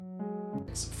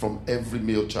from every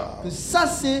male child. Ça,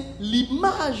 c'est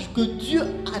l'image que Dieu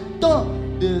attend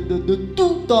de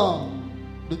tout homme,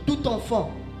 de tout enfant,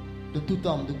 de tout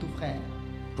homme, de tout frère.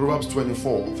 Proverbs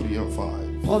 24, 3 and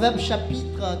 5. Proverbe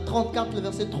chapitre 34, le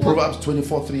verset 3. Proverbs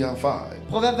 24, 3 and 5.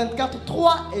 Proverbe 24,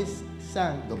 3 et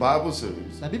 5. The Bible says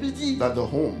La Bible dit, that the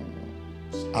homes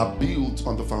are built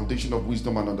on the foundation of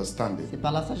wisdom and understanding. c'est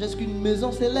par la sagesse qu'une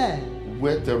maison s'élève.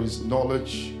 Where there is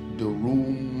knowledge, the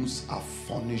rooms are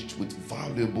furnished with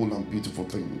valuable and beautiful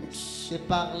things. C'est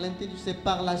par l'intelligence, c'est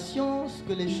par la science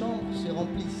que les chambres se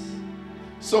remplissent.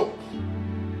 So,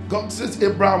 God says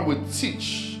Abraham will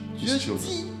teach Dieu his children,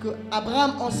 dit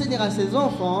qu'Abraham enseignera à ses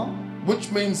enfants.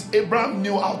 which means Abraham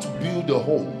knew how to build a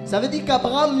home. Ça veut dire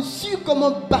qu'Abraham sut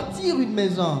comment bâtir une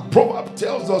maison. Proverb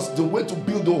tells us the way to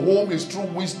build a home is through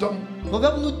wisdom,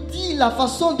 Proverbe nous dit la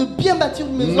façon de bien bâtir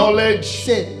une maison, knowledge,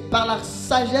 c'est par la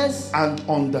sagesse, and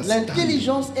understanding.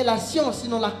 l'intelligence et la science,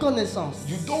 sinon la connaissance.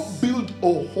 You don't build a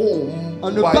home On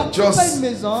ne by bâtit pas just une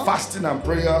maison. fasting and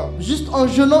prayer, Juste en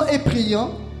jeûnant et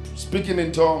priant, speaking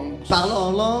in tongues, parlant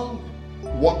en langue,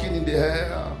 walking in the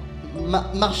air.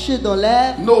 marcher dans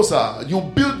l'air. No, sir. You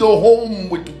build a home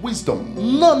with wisdom,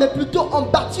 Non, mais plutôt on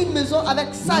bâtit une maison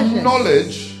avec sagesse,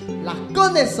 knowledge, la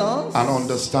connaissance and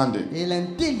understanding. et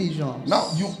l'intelligence. Now,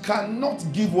 you cannot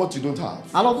give what you don't have.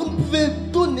 Alors vous ne pouvez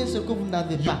donner ce que vous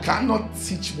n'avez You pas. cannot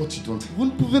teach what you don't have. Vous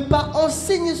ne pouvez pas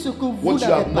enseigner ce que vous What you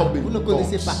n'avez have pas. not been Vous ne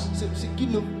connaissez taught. pas.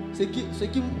 Ce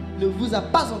qui ne vous a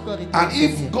pas encore été And enseigné.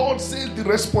 if God says the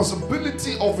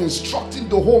responsibility of instructing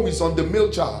the home is on the male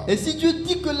child, Et si Dieu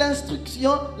dit que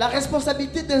l'instruction, la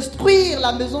responsabilité d'instruire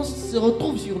la maison se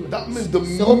retrouve sur that means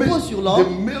se repose sur the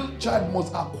l'homme, male child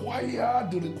must acquire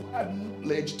the required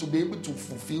knowledge to be able to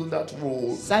fulfill that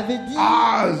role ça veut dire,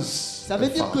 as ça veut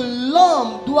the dire father. que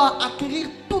l'homme doit acquérir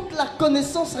toute la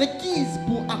connaissance requise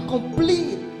pour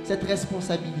accomplir cette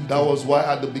responsabilité. That was why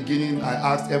at the beginning I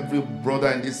asked every brother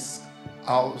in this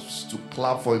house to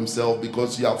clap for himself,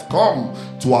 because you have come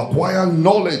to acquire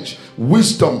knowledge,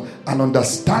 wisdom, and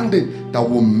understanding that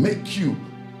will make you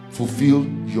fulfill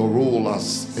your role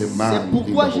as a man. C'est in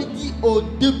pourquoi the j'ai home.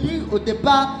 dit au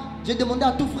départ, j'ai demandé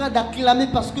à tout frère d'acclamer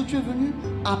parce que tu es venu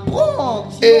apprendre,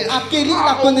 sinon acquérir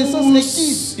la connaissance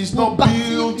requise. Is pour not bâtir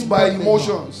built une by bonne maison.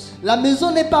 emotions. La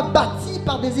maison n'est pas bâtie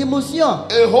par des émotions.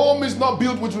 A home is not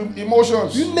built with emotions.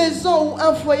 Une maison ou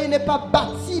un foyer n'est pas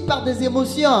bâti par des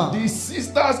émotions. The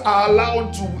sisters are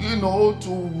allowed to,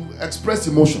 to express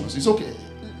emotions. It's okay.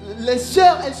 Les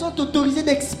sœurs, elles sont autorisées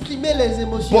d'exprimer les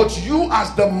émotions. But you, as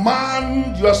the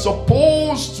man, you are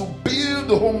supposed to build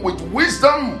the home with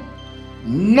wisdom,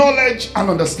 knowledge, and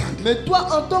understanding. Mais toi,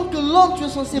 en tant que l'homme, tu es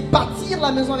censé bâtir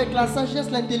la maison avec la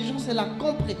sagesse, l'intelligence et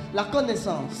la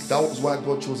connaissance. That was why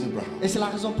God chose Abraham, Et c'est la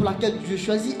raison pour laquelle Dieu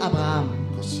choisit Abraham.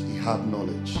 because he had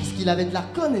knowledge. Parce qu'il avait de la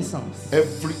connaissance.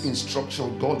 Every instruction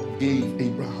God gave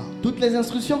Abraham, Toutes les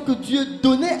instructions que Dieu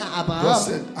donnait à God Abraham.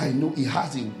 said, I know he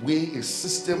has a way, a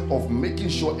system of making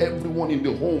sure everyone in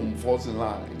the home falls in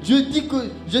line. Dieu dit que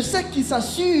je sais qu'il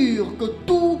s'assure que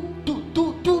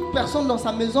toute personne dans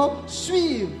sa maison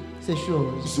suive ces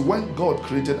choses. So when God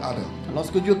created Adam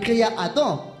Lorsque Dieu créa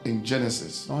Adam in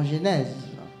Genesis, en Genèse,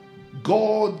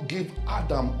 God gave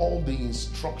Adam all the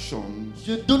instructions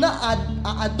Dieu donna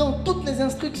à Adam toutes les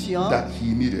instructions that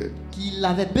he needed qu'il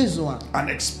avait besoin. and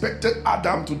expected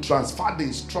Adam to transfer the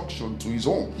instruction to his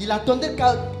home. Il attendait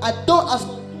qu'Adam à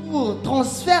son tour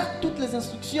transfère toutes les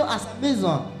instructions à sa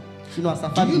maison, sinon à sa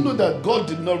Do you famille. know that God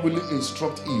did not really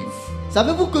instruct Eve?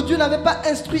 Savez-vous que Dieu n'avait pas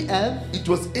instruit Ève? It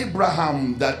was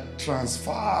Abraham that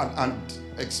transferred and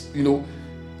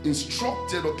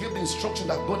instructed or gave the instruction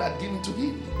that God had given to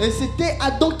him. Et c'était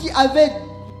Adam qui avait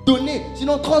donné,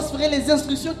 sinon transféré les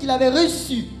instructions qu'il avait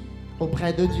reçues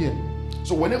auprès de Dieu.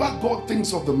 So whenever God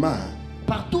thinks of the man,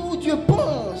 Partout où Dieu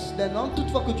pense d'un homme,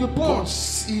 toutefois que Dieu God pense,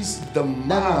 sees the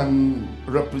man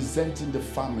representing the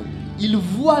family. il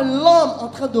voit l'homme en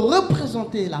train de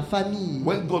représenter la famille.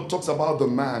 When God talks about the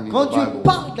man in Quand the Dieu Bible,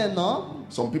 parle d'un homme,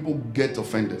 some people get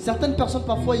offended, certaines personnes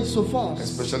parfois ils s'offensent.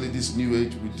 especially this new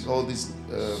age with all this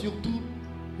Surtout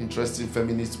interesting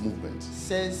feminist movement.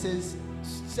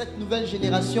 cette nouvelle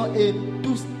génération et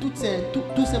tous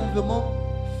ces mouvements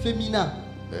féminins.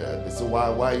 They say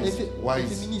why is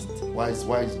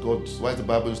the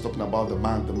Bible talking about the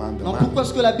man? Donc pourquoi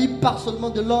est-ce que la Bible parle seulement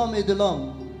de l'homme et de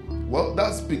l'homme? Well,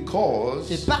 that's because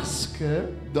C'est parce que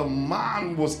the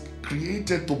man was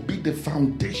created to be the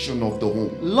foundation of the home.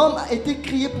 l'homme a été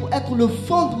créé pour être le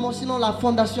fondement, sinon la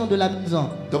fondation de la maison.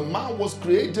 The man was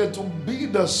created to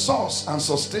be the source and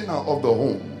sustainer of the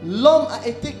home. L'homme a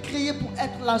été créé pour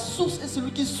être la source et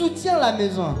celui qui soutient la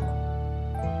maison.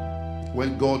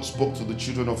 when God spoke to the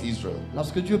children of Israel.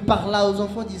 Lorsque Dieu parla aux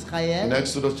enfants In d'Israël,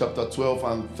 Exodus chapter 12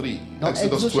 and 3. dans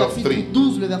Exodus Exode 12, chapitre 3.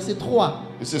 12, le verset 3,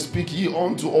 It says, Speak ye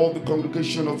unto all the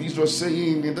congregation of Israel,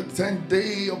 saying, In the 10th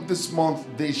day of this month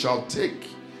they shall take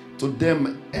to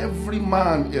them every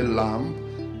man a lamb,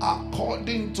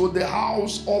 according to the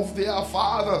house of their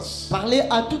fathers. parlez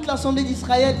à toute l'assemblée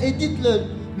d'Israël et dites-le,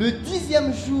 le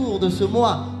 10e jour de ce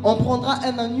mois, on prendra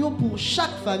un agneau pour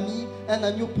chaque famille, un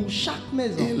agneau pour chaque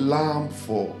maison, A lamb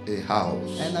for a house.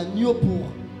 un agneau pour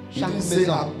He chaque didn't say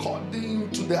maison. according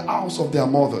to the house of their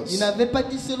Il mothers. n'avait pas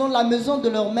dit selon la maison de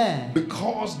leur mère,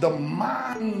 Because the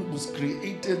man was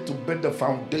created to build the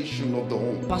foundation of the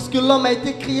home. parce que l'homme a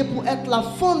été créé pour être la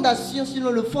fondation, sinon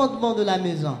le fondement de la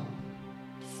maison.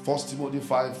 1 Timothy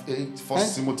 5:8.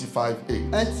 1 Timothy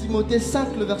 5:8. 1 Timothée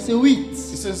 5, le verset 8. It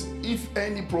says, If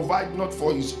any provide not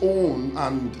for his own,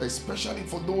 and especially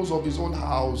for those of his own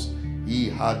house,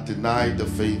 he had denied the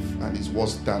faith and is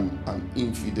worse than an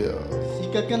infidel. Si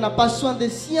quelqu'un n'a pas soin des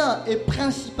siens et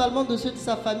principalement de ceux de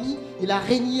sa famille, il a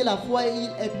régné la foi et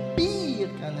il est pire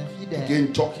qu'un infidèle.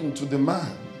 Again, talking to the man.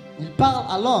 Il parle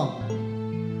à l'homme.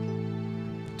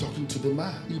 Talking to the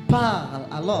man. Il parle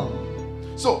à l'homme.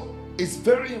 So, it's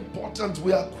very important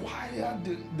we acquire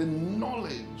the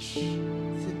knowledge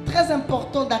C'est très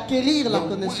important d'acquérir la The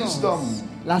connaissance, wisdom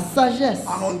la sagesse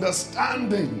and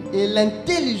understanding et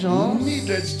l'intelligence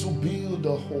needed to build a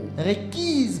home.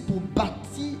 requises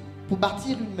pour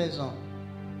bâtir une maison.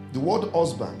 The word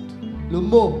husband Le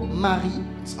mot mari,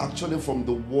 is actually from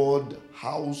the word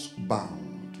housebound.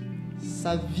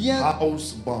 ça vient,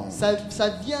 Housebound. ça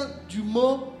vient du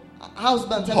mot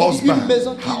housebound. Ça veut dire Husband. une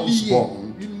maison qui est liée. Housebound.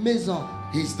 Une maison.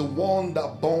 He's the one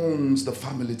that bonds the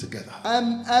family together.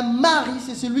 Un mari,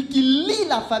 c'est celui qui lie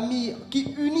la famille, qui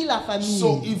unit la famille.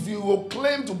 So if you will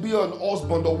claim to be an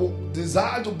husband or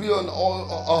desire to be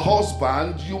a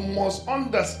husband, you must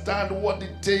understand what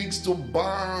it takes to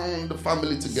bond the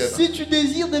family together. Si tu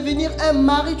désires devenir un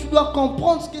mari, tu dois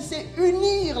comprendre ce que c'est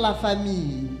unir la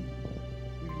famille.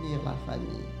 Unir la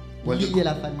famille. Well, Lier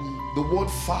la famille. The word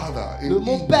father in Le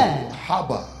mot Hebrew, père.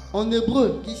 Haba, En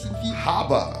hébreu, qui signifie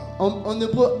Haba, en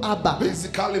hébreu Abba.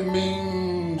 basically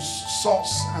means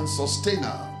source and sustainer.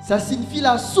 Ça signifie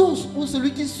la source ou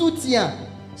celui qui soutient.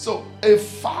 So a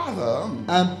father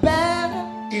Un père,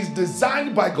 is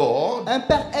designed by God un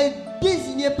père est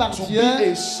désigné par to Dieu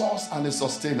be a source and a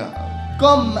sustainer.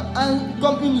 comme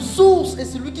une source et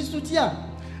celui qui soutient.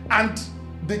 And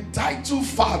the title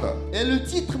father Et le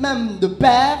titre même de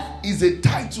père, is a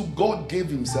title God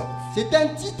gave himself. c'est un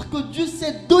titre que Dieu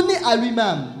s'est donné à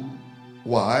lui-même.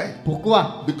 Why?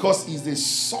 Pourquoi? Because he's the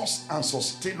source and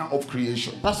sustainer of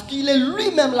creation. Parce qu'il est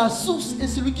lui-même la source et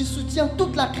celui qui soutient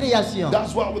toute la création.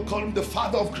 That's why we call him the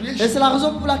father of Et creation. c'est la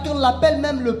raison pour laquelle on l'appelle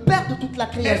même le père de toute la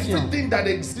création. Everything that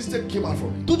existed came out from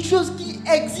him. Toute chose qui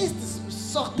existe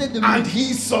sortait de And lui.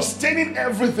 he's sustaining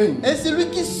everything Et c'est lui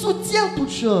qui soutient toute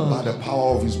chose by the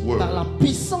power of his par word. la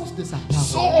puissance de sa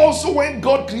So parole. also when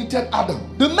God created Adam,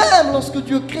 De même, lorsque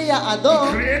Dieu créa he Adam,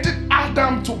 created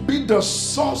Adam to be the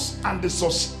source and the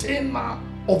sustainer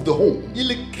of the home.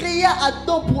 il créa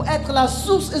Adam pour être la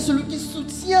source et celui qui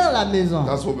soutient la maison.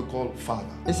 That's what we call father.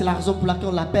 Et c'est la raison pour laquelle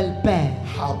on l'appelle père.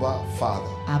 Haba father.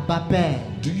 Abba père.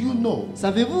 Do you know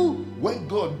Savez-vous, when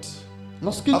God,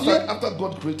 lorsque Dieu, after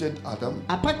God created Adam,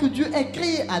 après que Dieu ait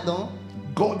créé Adam,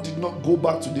 God did not go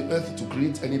back to the earth to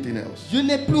create anything else. Dieu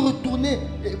n'est plus retourné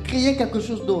et créer quelque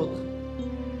chose d'autre.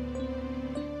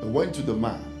 He went to the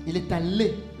man, Il est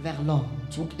allé vers l'homme.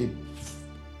 took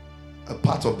a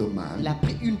part of the Il man, a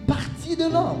pris une partie de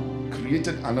l'homme.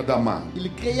 created another man,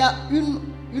 Il créa une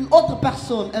autre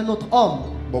personne, un autre homme,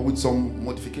 but with some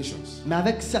modifications. mais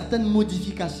avec certaines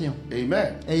modifications.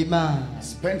 Amen. Amen.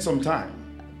 Spend some time,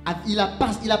 Il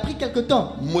a pris quelque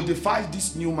temps. modify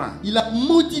this new man. Il a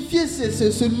modifié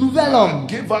ce nouvel homme.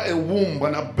 Give her a womb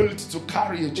and ability to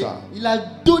carry a child. Il a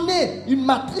donné une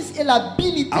matrice et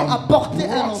l'habilité à And porter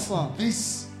un brought enfant.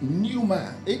 this new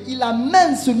man, Et il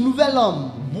amène ce nouvel homme,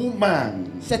 woman,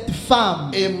 cette femme.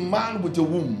 a man with a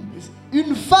womb.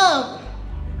 Une femme.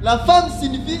 La femme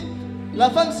signifie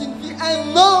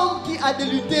un homme qui a de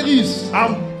l'utérus.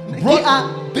 And Qui brought a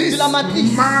this de la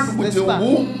matrice, man with n'est-ce a pas?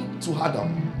 womb to Adam.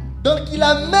 Donc il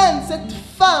amène cette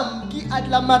femme qui a de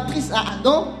la matrice à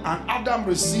Adam. And Adam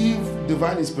received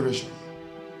divine inspiration.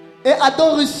 Et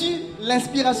Adam reçut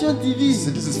l'inspiration He divine.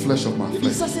 said, This is flesh of my Il dit,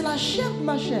 ça flesh. c'est la chair de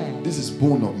ma chair. This is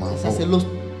bone of my Ça c'est bone. l'os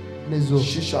de mes os.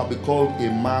 She shall be called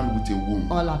a man with a womb.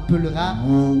 On l'appellera un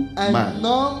Woman.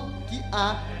 homme qui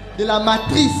a de la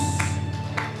matrice.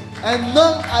 Un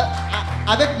homme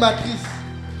avec matrice.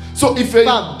 So if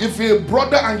femme. you're a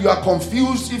brother and you are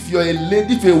confused if you're a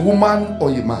lady, if you're a woman or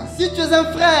a man, Si tu es un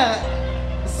frère,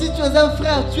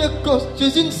 tu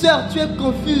es une sœur, tu es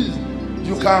confuse.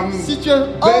 you can Si tu es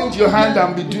bend your hand bien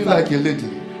and be une doing femme. like a lady.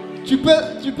 Tu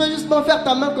peux justement faire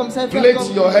ta main comme ça et faire Plait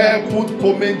comme your hair, put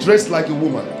pomade, dress like a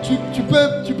woman. tu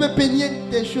peux peigner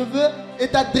tes cheveux et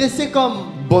t'adresser comme.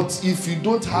 But if you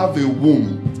don't have a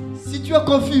womb, Si tu es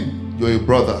confus, you're a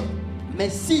brother.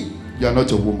 mais si You're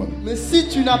not a woman.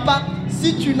 tu n'as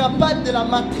pas de la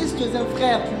matrice, tu es un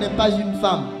frère, tu n'es pas une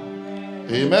femme.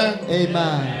 Amen.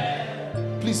 Amen.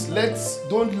 Please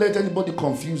don't let anybody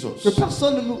confuse Que us.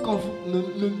 personne ne nous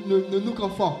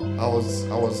confond. I was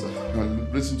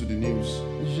listening to the news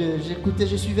J'écoutais,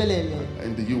 je suivais les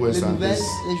in the US, and nouvelles,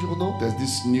 les journaux. there's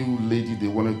this new lady they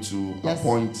wanted to Il y a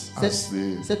appoint as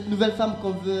the cette nouvelle femme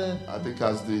qu'on veut, I think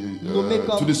as the Nommé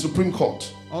comme- to the Supreme Court.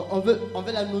 on veut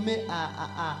la nommer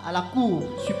à la Cour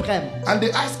suprême. And they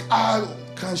asked her,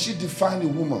 can she define a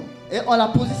woman? Et on l'a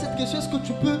posé cette question, est-ce que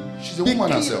tu peux She's a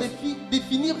woman herself.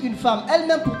 définir une femme?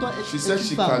 Elle-même pourtant She est said une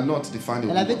she femme. cannot define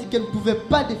a Elle avait woman. dit qu'elle ne pouvait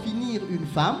pas définir une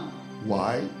femme.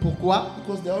 Why? Pourquoi?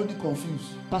 Because they're already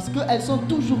confused. Parce qu'elles sont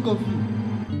toujours confuses.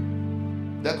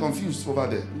 They're confused over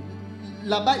there.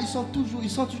 Là-bas, ils sont toujours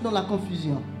dans la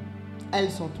confusion. Elles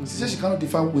sont She said toujours. she cannot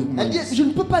define what a woman Elle dit, is. je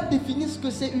ne peux pas définir ce que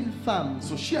c'est une femme.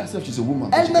 So she herself, she's a woman,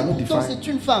 but she Elle-même cannot pourtant define. c'est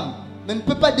une femme, mais ne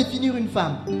peut pas définir une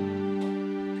femme.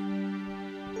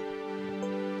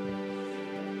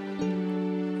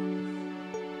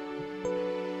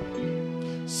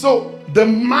 So the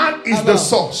man is the Alors,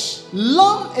 source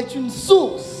L'homme est une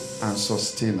source and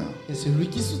sustainer. et celui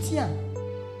qui soutient.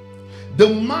 The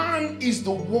man is the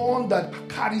one that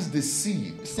carries the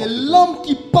seed. C'est l'homme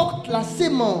qui porte la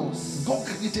sémence. God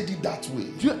created it that way.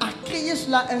 Dieu a créé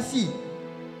cela ainsi.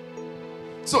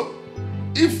 So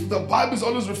if the Bible is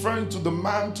always referring to the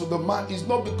man, it's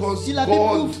not because Si la Bible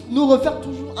God nous réfère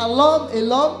toujours à l'homme et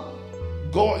l'homme,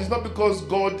 it's not because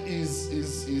God is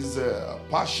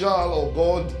partial or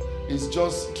God is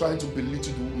just trying to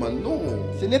belittle the woman. No.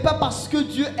 ce n'est pas parce que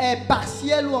Dieu est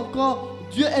partiel ou encore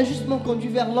Dieu est justement conduit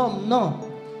vers l'homme. Non.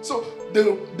 So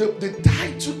the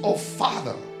title of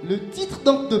father Le titre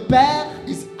donc de père,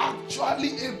 is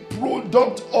actually a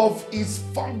product of his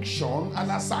function and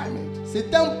assignment.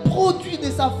 c'est un produit de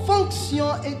sa fonction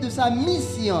et de sa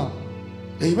mission.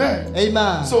 Amen.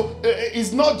 Amen. So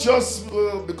it's not just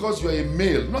because you're a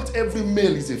male. Not every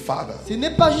male is a father. Ce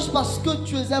n'est pas juste parce que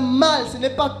tu es un mâle, ce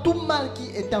n'est pas tout mâle qui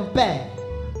est un père.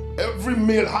 Every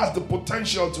male has the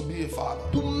potential to be a father.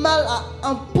 Tout mâle a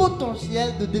un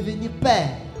potentiel de devenir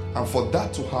père. And for that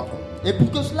to happen, Et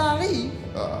pour que cela arrive,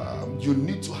 you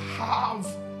need to have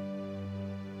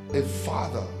a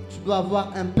father. tu dois avoir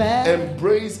un père,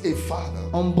 Embrace a father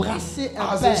embrasser un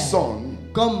as a père son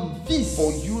comme fils. for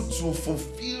you to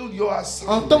fulfill your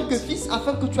En tant que assignment fils,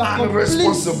 afin que tu and accomplisses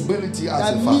responsibility as ta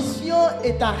a father. mission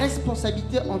et ta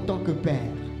responsabilité en tant que père.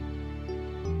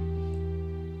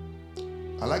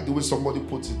 I like the way somebody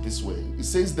puts it this way. It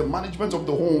says the management of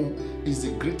the home is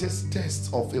the greatest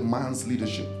test of a man's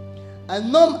leadership.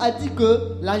 Un homme a dit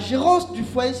que la gérance du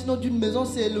foyer, sinon d'une maison,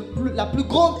 c'est la plus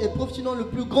grande épreuve, sinon le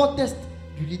plus grand test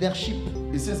du leadership.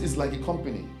 It says it's like a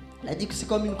company. Il a dit que c'est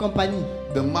comme une compagnie.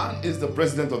 The man is the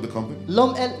president of the company.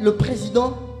 L'homme est le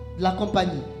président de la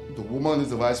compagnie. The woman is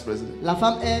the vice president. La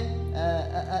femme est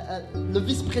le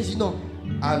vice-président.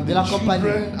 And De la the compagnie.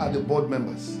 children are the board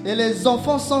members. Et les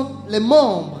enfants sont les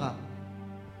membres.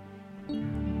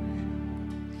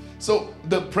 So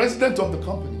the president of the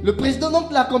company, Le président donc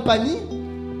de la compagnie,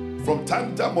 from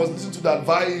time to time, must listen to the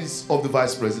advice of the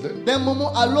vice president d'un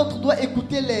moment à l'autre, doit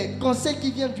écouter les conseils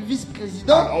qui viennent du and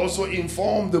vice-président also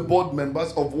inform the board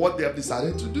members of what they have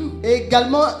decided to do. et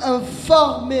également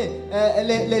informer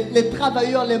les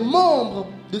travailleurs, les membres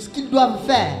de ce qu'ils doivent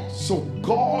faire. So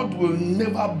God will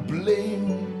never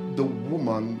blame the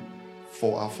woman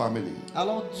for our family.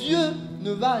 Alors Dieu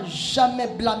ne va jamais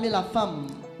blâmer la femme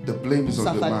The blame is pour on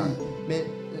sa the famille, man. mais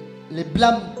les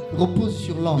blâmes reposent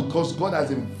sur l'homme. Because God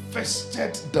has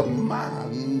invested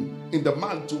in the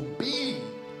man to be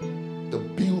the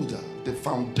builder, the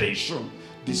foundation,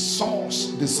 the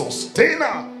source, the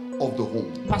sustainer of the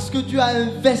home. Parce que Dieu a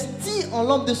investi en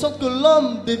l'homme de sorte que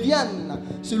l'homme devienne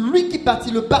celui qui bâtit,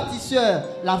 le bâtisseur,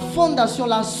 la fondation,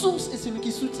 la source et celui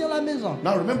qui soutient la maison.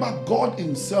 Now remember, God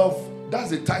himself, that's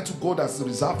the title God has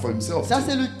reserved for himself. Ça,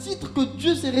 c'est le titre que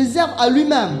Dieu se réserve à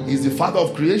lui-même. He's the father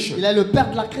of creation. Il est le père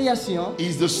de la création.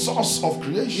 He's the source of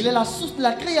Il est creation. la source de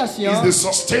la création. He's the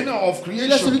sustainer of Il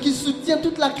est celui creation. qui soutient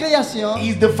toute la création.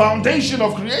 He's the foundation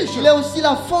of Il creation. est aussi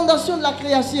la fondation de la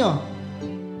création.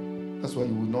 That's why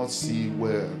you will not see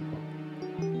where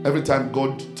Every time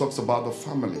God talks about the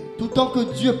family, Tout le temps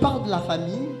que Dieu parle de la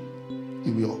famille, He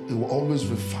will always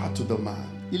refer to the man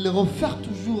il le réfère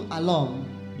toujours à l'homme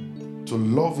to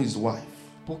love his wife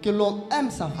pour que l'homme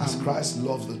aime sa as femme Christ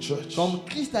loves the church. comme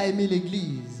Christ a aimé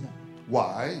l'Église.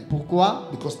 Why? Pourquoi?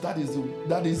 Because that is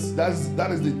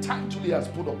the title He has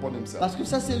put upon Himself. Parce que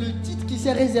ça c'est le titre qui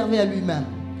s'est réservé à lui-même.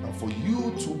 And for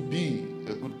you to be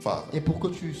a good father, Et pour que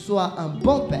tu sois un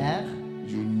bon père,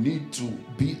 you need to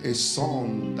be a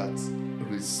son that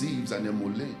receives and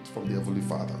emulates from the Heavenly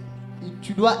Father.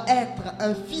 tu dois être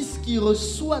un fils qui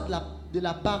reçoit de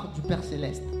la part du Père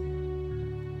Céleste.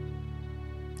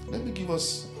 Let me give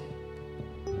us.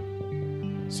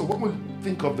 So when we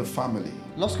think of the family,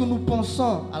 Lorsque nous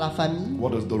pensons à la famille,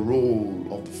 what is the role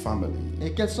of the family?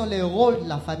 et quels sont les rôles de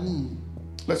la famille,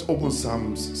 Let's open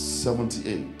Psalms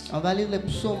 78. on va lire les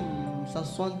psaumes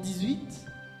 78.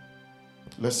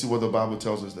 Let's see what the Bible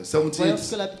tells us there. Voyons ce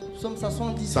 78, que la psaume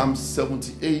 78, Psalm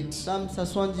 78, psaume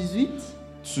 78,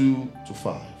 2 to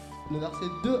 5. le verset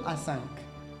 2 à 5.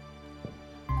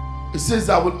 It says,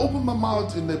 I will open my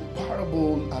mouth in a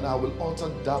parable and I will utter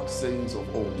dark sayings of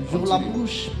old. J'ouvre la Continue.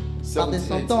 bouche par des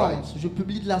 78, sentences, je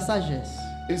publie de la sagesse.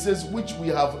 It says, which we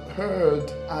have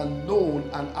heard and known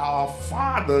and our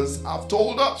fathers have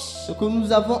told us. Ce que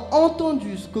nous avons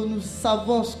entendu, ce que nous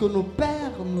savons, ce que nos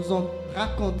pères nous ont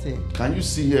raconté. Can you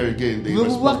see here again the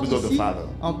Pouvez-vous voir responsibility of the qu'ici, father?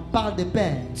 on parle des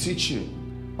pères. Teaching,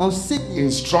 Enseigner,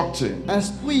 instructing,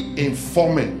 instruire,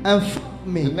 informing. The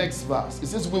informer. next verse, it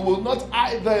says, we will not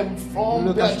hide them from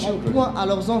Ne their cacheront children, point à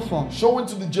leurs enfants. showing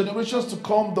to the generations to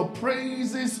come the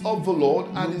praises of the Lord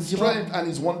and His Nous dirons- strength and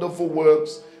His wonderful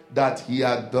works that He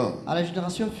had done. À la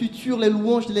génération future, les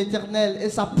louanges de l'Éternel et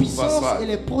sa puissance Verse 5. et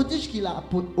les prodiges qu'il a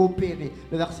opérés.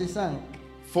 Le verset 5.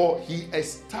 For He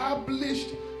established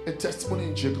a testimony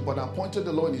in Jacob and appointed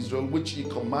the law in Israel, which He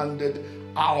commanded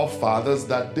our fathers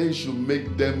that they should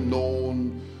make them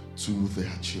known to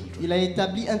their children. Il a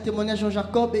établi un témoignage en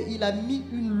Jacob et il a mis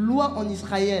une loi en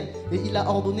Israël. Et il a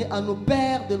ordonné à nos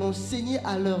pères de l'enseigner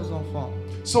à leurs enfants.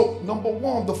 So, number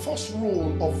one, the first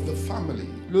rule of the family,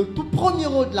 Le tout premier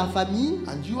rôle de la famille,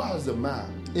 and you as a man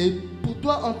et pour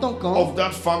toi en tant qu'homme of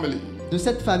that family, de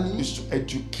cette famille, is to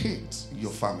educate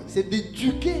your family. c'est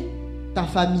d'éduquer ta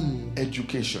famille.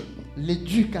 Education.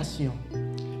 L'éducation.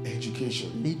 Education.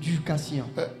 L'éducation.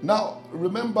 Now,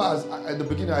 remember, as at the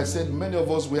beginning, I said many of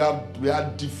us we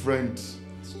had different,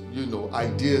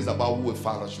 ideas about who a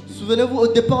father should be. Souvenez-vous, au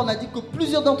départ, on a dit que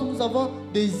plusieurs d'entre nous avons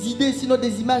des idées, sinon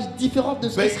des images différentes de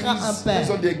ce que sera un père.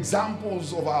 Based on the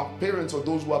examples of our parents or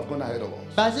those who have gone ahead of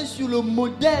us. Basé sur le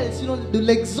modèle, sinon de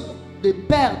l'exemple des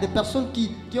pères, des personnes qui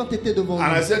ont été devant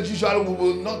And I nous. said, usually we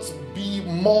will not be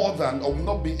more than, or will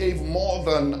not behave more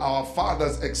than our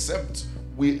fathers, except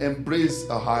we embrace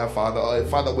a higher father, or a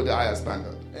father with a higher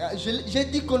standard. J'ai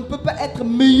dit qu'on ne peut pas être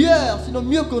meilleur, sinon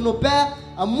mieux que nos pères,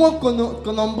 à moins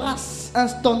qu'on embrasse un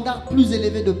standard plus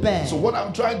élevé de père. So what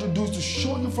I'm trying to do is to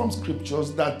show you from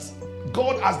scriptures that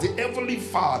God, as the heavenly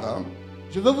Father,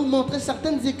 Je veux vous montrer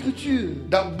certaines écritures.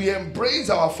 that we embrace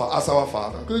as our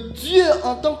Father, Que Dieu,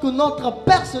 en tant que notre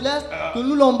Père céleste, que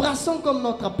nous l'embrassons comme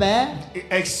notre Père,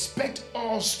 expect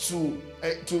us to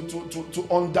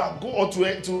undergo or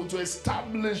to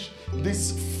establish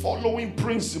these following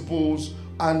principles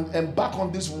and embark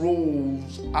on these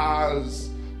roles as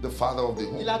the father of the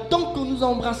home. il attend que nous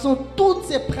embrassons tous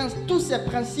ces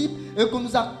principes et que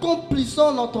nous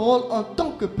accomplissons notre rôle en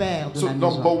tant que Père de So la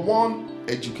number maison. one,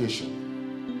 education.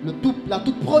 La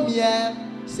toute première,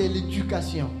 c'est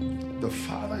l'éducation. The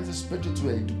father is expected to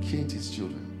educate his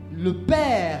children. Le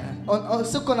Père,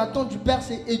 ce qu'on attend du Père,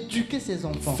 c'est éduquer ses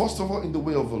enfants. First of all, in the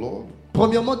way of the Lord.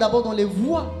 Premièrement, d'abord dans les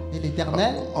voies de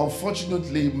l'Éternel.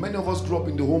 Unfortunately, many of us grew up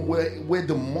in the home where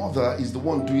the mother is the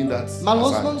one doing that.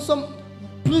 Malheureusement,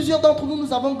 plusieurs d'entre nous,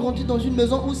 nous avons grandi dans une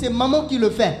maison où c'est maman qui le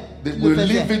fait. They qui le will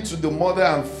faisait. leave it to the mother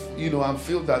and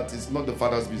feel that it's not the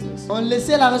father's business. On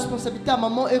laissait la responsabilité à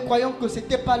maman et croyant que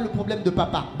c'était pas le problème de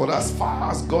papa. But as far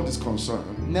as God is concerned,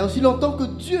 Mais aussi longtemps que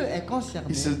Dieu est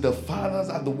concerné, He says the fathers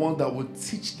are the ones that will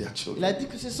teach their il children. a dit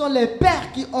que ce sont les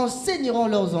pères qui enseigneront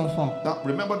leurs enfants. Now,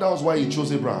 remember that was why He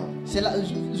chose Abraham.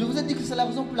 Je vous ai dit que c'est la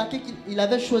raison pour laquelle il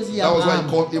avait choisi That was why He Abraham.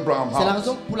 called Abraham C'est la out.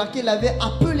 raison pour laquelle il avait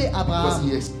appelé Because Abraham.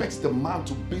 He expects the man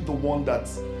to be the one that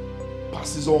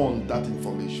passes on that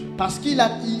information. Parce qu'il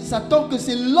s'attend que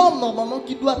c'est l'homme normalement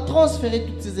qui doit transférer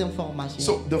toutes ces informations.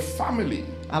 So the family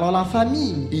Alors la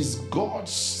famille, is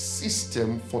God's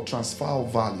system for transfer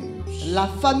of values. la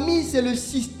famille c'est le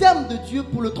système de Dieu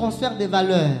pour le transfert des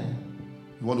valeurs.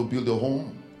 You want to build a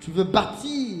home? Tu veux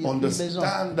bâtir une maison.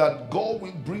 Understand that God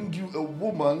will bring you a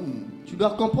woman Tu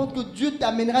dois comprendre que Dieu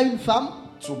t'amènera une femme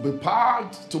to be part,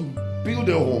 to build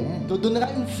a home, te donnera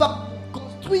une femme pour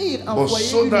construire un but foyer,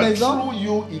 so une that maison, through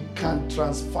you it can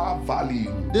transfer value,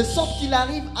 de sorte qu'il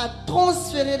arrive à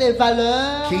transférer les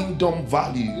valeurs kingdom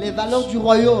value, du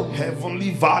royaume,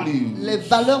 heavenly value. les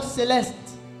valeurs célestes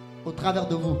au travers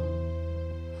de vous.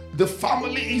 The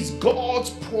family is God's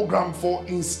program for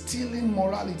instilling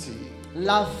morality.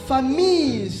 La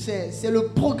famille, c'est le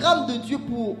programme de Dieu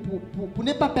pour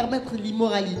ne pas permettre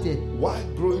l'immoralité. While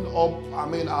growing up,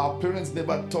 our parents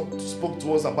never spoke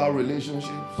to us about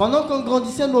relationships. Pendant qu'on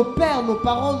grandissait, nos parents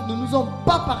ne nous ont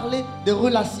pas parlé des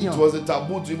relations. It was a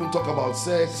taboo to even talk about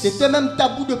sex. C'était même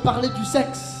tabou de parler du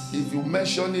sexe. If you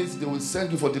mention it, they will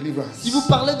send you for deliverance. Si vous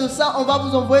parlez de ça, on va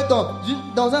vous envoyer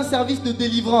dans un service de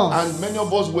délivrance. And many of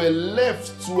us were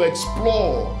left to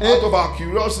explore out of our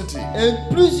curiosity. Et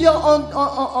plusieurs,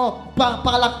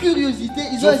 par la curiosité,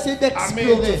 ils ont essayé To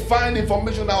d'explorer. find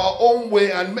information our own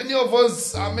way, and many of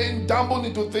us, dabbled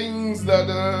into things that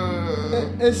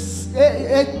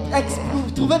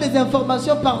Trouver des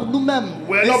informations par nous-mêmes.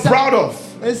 we're not proud of.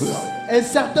 Et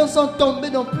certains sont tombés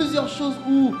dans plusieurs choses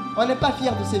où on n'est pas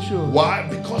fier de ces choses. Why?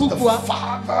 Because Pourquoi? the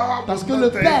father Parce was que not le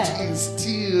there père- to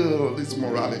instill this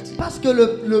morality. Parce que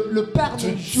le père To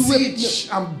ne jouait, teach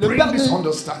and le bring père this ne-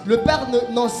 understanding. le père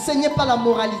n'enseignait pas la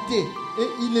moralité et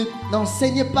il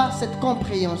n'enseignait pas cette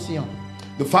compréhension.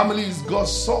 The family is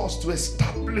God's source to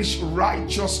establish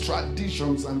righteous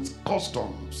traditions and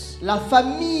customs. La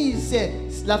famille,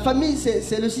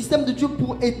 c'est le système de Dieu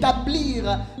pour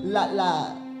établir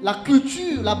la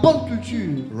culture, la bonne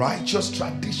culture, Righteous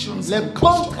traditions les and bonnes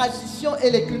customs. traditions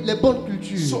et les bonnes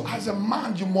cultures. So as a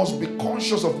man, you must be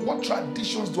conscious of what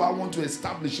traditions do I want to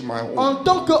establish in my home. En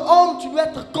tant qu'homme, tu dois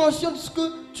être conscient de ce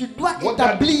que tu dois What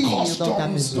are the établir dans ta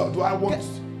customs maison. do I want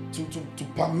to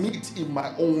permit in my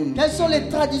own? Quelles sont les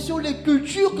traditions, les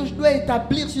cultures que je dois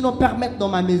établir, sinon permettre dans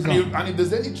ma maison? And if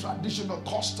there's any tradition or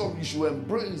custom you should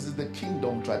embrace, is the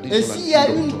kingdom tradition. Et and s'il y a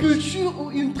kingdom une church. culture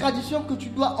ou une tradition que tu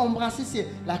dois embrasser, c'est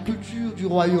la culture du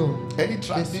royaume. Any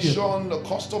tradition or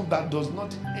custom that does not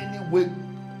in any way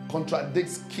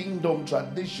contradicts kingdom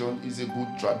tradition is a good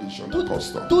tradition or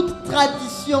custom. Toute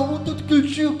tradition ou toute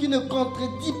culture qui ne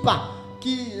contredit pas,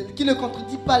 qui ne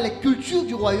contredit pas les cultures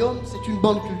du royaume, c'est une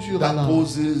bonne culture. That Alors,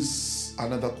 poses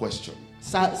another question.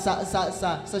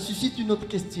 ça suscite une autre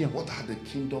question. What are the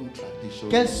kingdom traditions?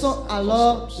 Quelles sont and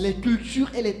alors customs? les cultures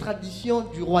et les traditions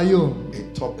du royaume?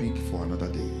 A topic for another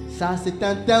day. Ça, c'est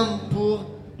un thème pour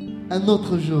un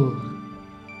autre jour.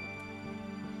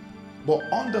 But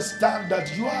understand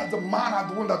that you are the man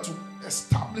and the one that to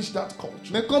establish that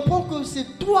culture. Mais comprends que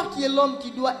c'est toi qui es l'homme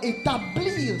qui doit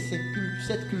établir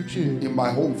cette culture. In my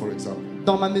home, for example,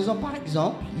 Dans ma maison, par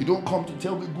exemple, you don't come to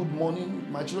tell me good morning.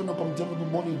 My children don't come to tell me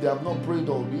good morning if they have not prayed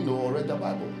or or read the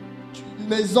Bible.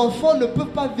 mes enfants ne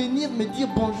peuvent pas venir me dire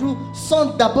bonjour sans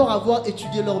d'abord avoir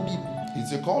étudié leur Bible.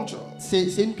 It's a culture. C'est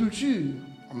une culture.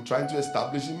 I'm trying to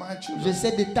establish in my children.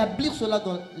 J'essaie d'établir cela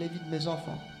dans les vies de mes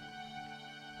enfants.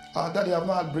 Daddy, I've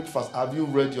not had breakfast. Have you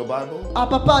read your Bible? Ah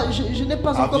papa, je n'ai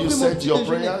pas Have encore you pris mon said petit your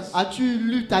déjeuner. prayers? As-tu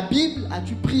lu ta Bible?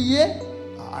 As-tu prié?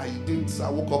 I didn't. I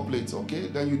woke up late. Okay,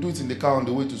 then you do it in the car on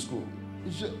the way to school.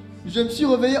 Je me suis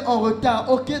réveillé en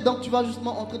retard. Ok, donc tu vas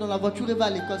justement entrer dans la voiture et va à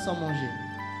l'école sans manger.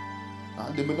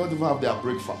 And they may not even have their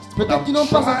breakfast. But Peut-être I'm qu'ils n'ont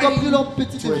pas encore pris trying leur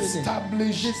petit to déjeuner.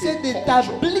 establish J'essaie a culture,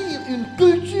 d'établir une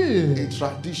culture, a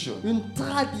tradition, une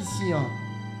tradition,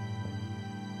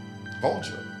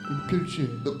 culture, une culture.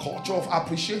 the culture of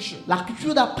appreciation, La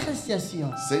culture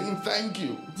d'appréciation. saying thank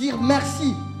you, Dire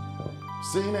merci.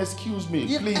 saying excuse me,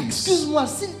 Dire please. excuse-moi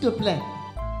s'il te plaît.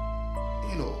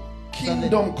 You know,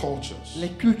 kingdom cultures. Les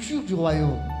cultures du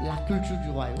royaume. La culture du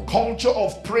royaume. Culture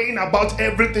of praying about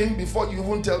everything before you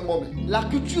even tell mommy. La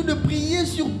culture de prier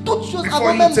sur toutes choses Before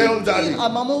avant you même tell de daddy. dire à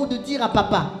maman ou de dire à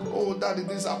papa. Oh, daddy,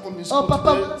 this happened in Oh school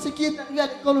papa, today. voilà ce qui est arrivé à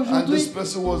l'école And this aujourd'hui.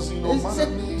 person was, Et mad at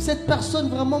me. cette personne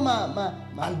vraiment m'a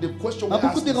And the question m'a we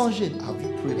beaucoup ask is, dérangé. have you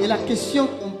prayed Et la about it? question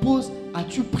qu'on pose,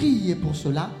 as-tu prié pour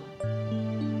cela?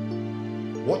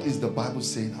 What is the Bible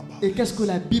saying about Et it? qu'est-ce que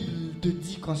la Bible te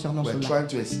dit concernant We're cela? trying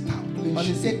to On establish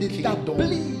essaie a kingdom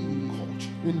d'établir culture.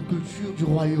 une culture du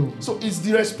royaume. So it's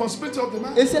the responsibility of the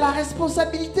man. Et c'est la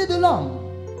responsabilité de l'homme.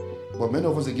 But many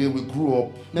of us again, we grew up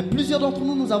Mais plusieurs d'entre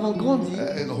nous, nous avons grandi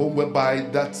in a home whereby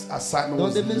that assignment Dans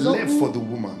was des maisons left où- for the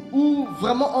woman. où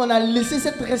vraiment on a laissé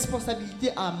cette responsabilité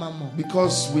à maman.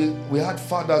 Because we had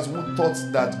fathers who thought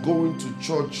that going to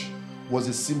church was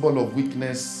a symbol of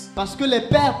weakness Parce que les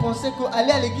pères pensaient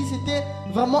qu'aller à l'église c'était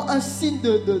vraiment un signe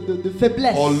de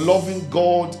faiblesse. or loving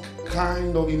God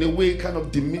kind of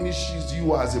diminishes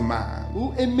you as a man.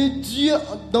 Ou aimer Dieu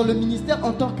dans le ministère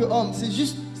en tant qu'homme. C'est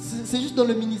juste, c'est juste dans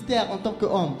le ministère en tant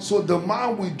qu'homme. So the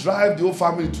man will drive the whole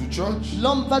family to church,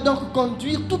 L'homme va donc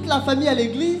conduire toute la famille à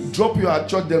l'église. drop you at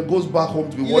church, then goes back home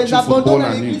to be Il les watching abandonne football à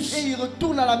and l'église et news. il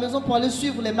retourne à la maison pour aller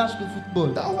suivre les matchs de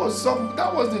football. That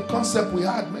was the concept we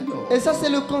had, many of Et us. ça, c'est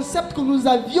le concept que nous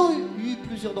avions eu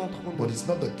plusieurs d'entre nous. But it's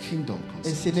not the kingdom Et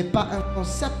concept. ce n'est pas un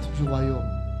concept du royaume.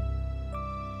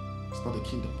 It's not the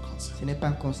kingdom concept. Ce n'est pas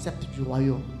un concept du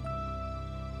royaume.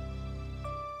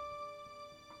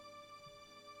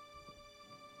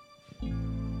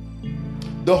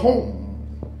 The home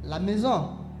La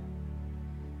maison,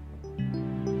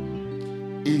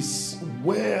 is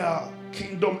where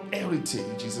kingdom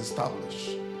heritage is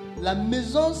established. la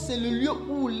maison, c'est le lieu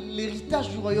où l'héritage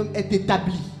du royaume est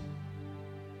établi.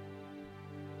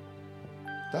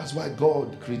 That's why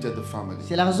God created the family.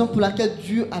 C'est la raison pour laquelle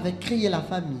Dieu avait créé la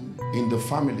famille. In the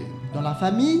family Dans la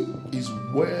famille, is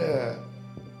where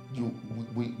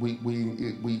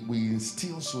we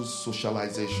instill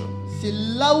socialization. c'est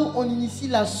là où on initie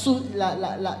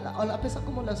on appelle ça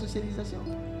comment, la socialisation?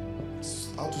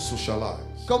 How to socialize.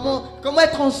 Comment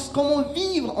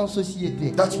vivre en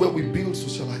société. That's where we build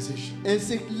socialization. Et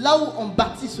c'est là où on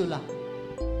bâtit cela.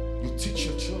 You teach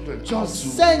your children Tu how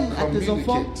enseignes to à tes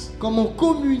enfants communicate, comment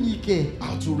communiquer,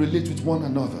 how to relate with one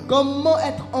another, comment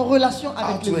être en relation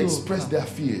how avec to les express autres, their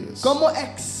fears, comment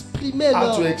exprimer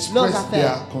how to leurs express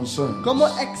affaires, their concerns. comment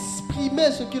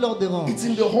exprimer ce qui leur dérange. It's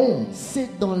in the home.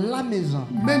 C'est dans la maison.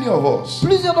 Many of us,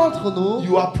 Plusieurs d'entre nous,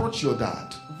 you approach your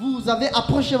dad vous avez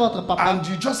approché votre papa. and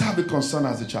you just have a concern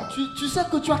as a child. Tu sais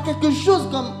que tu as quelque chose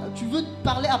comme... Tu veux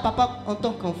parler à papa en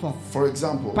tant qu'enfant. For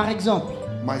example, Par exemple,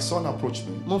 my son approached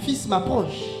me mon fils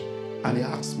m'approche and he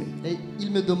asked me et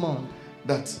il me demande,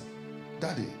 that,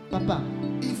 Daddy, papa,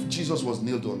 if Jesus was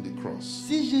nailed on the cross,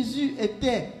 si Jésus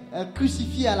était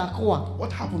crucifié à la croix, what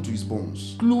happened to his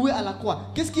bones? cloué à la croix,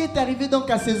 qu'est-ce qui est arrivé donc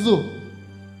à ses os?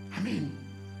 I mean,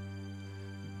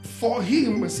 for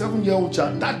him, a 7-year-old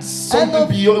child, that's I know. something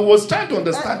beyond. He was trying to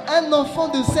understand. Un enfant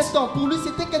de 7 ans, pour lui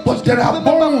c'était quelque chose But qu'il there ne are pouvait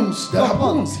même pas bones. There are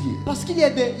comprendre. bones here. Parce qu'il y a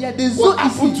des What os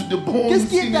happened ici. to the bones Qu'est-ce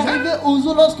qui in est his arrivé hand? aux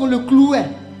os lorsqu'on le clouait?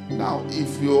 Now,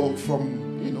 if you're from,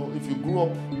 if you grew up,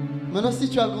 Maintenant, si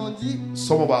tu as grandi,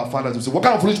 some of our fathers will say, "What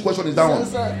kind of foolish question is that one?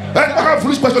 ça- What kind of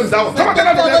foolish question is that one? Come on, tell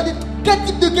on va them." dire, quel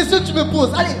type de question tu me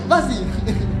poses? Allez, vas-y.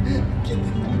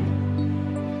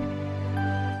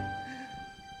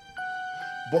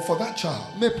 But for that child,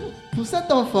 Mais pour cet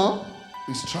enfant,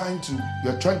 you're trying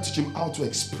to teach him how to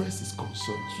express his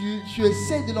concern. tu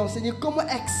essaies de l'enseigner comment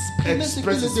exprimer ce qui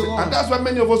Express le his, and dérange. that's why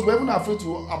many of us were even afraid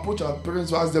to approach our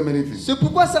parents to ask them anything. C'est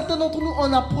pourquoi certains d'entre nous, on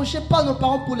n'approchait pas nos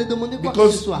parents pour les demander quoi que ce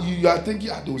Because soit. you are thinking,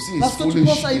 they will say it's Parce que tu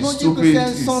foolish, penses, ils vont it's dire que stupid.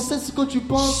 c'est it's- insensé ce que tu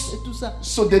penses et tout ça.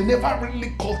 So they never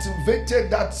really cultivated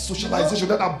that socialization,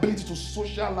 that ability to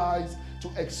socialize, to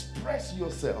express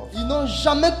yourself. Ils n'ont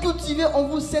jamais cultivé en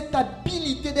vous cette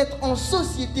habilité d'être en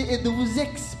société et de vous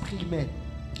exprimer.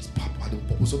 It's part of the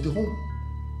purpose of the home.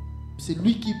 C'est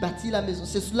lui qui bâtit la maison.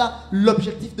 C'est cela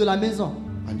l'objectif de la maison.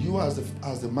 And you as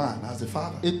the man, as the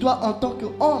father, Et toi, en tant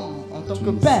qu'homme, en tant to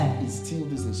que père, instill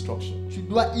this instruction. tu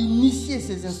dois initier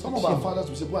ces Some of our instructions. fathers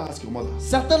will say, go and ask your mother.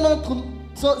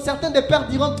 Certains des pères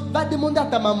diront, va demander à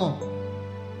ta maman.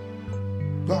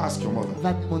 Go and ask your mother.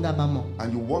 Va demander à maman.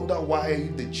 And you wonder why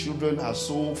the children are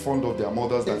so fond of their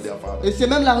mothers than their fathers. Et c'est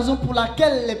même la raison pour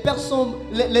laquelle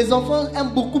les enfants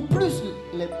aiment beaucoup plus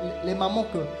les mamans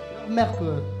que leur mère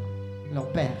que leur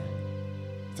père.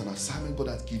 It's an assignment God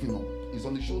has given them. It's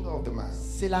on the shoulder of the man.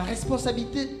 C'est la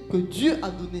responsabilité que Dieu a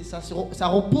donnée. Ça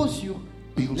repose sur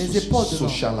Build les épaules de l'homme.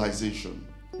 socialization,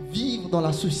 Vivre dans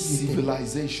la société.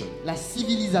 civilization, La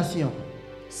civilisation.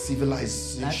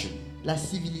 civilization. La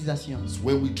civilisation. It's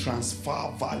where we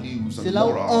transfer values C'est and là où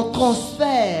on morals.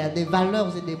 transfère des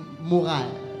valeurs et des morales.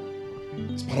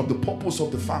 It's part of the purpose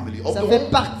of the family, of Ça the fait home.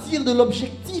 partir de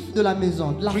l'objectif de la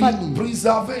maison, de la famille.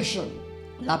 Preservation,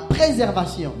 La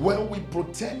préservation. where we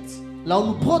protect Là où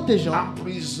nous protégeons and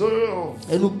preserve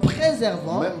et nous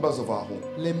préservons members of our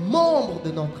home. les membres de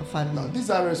notre Now, famille.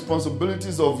 these are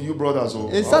responsibilities of you, brothers. Oh,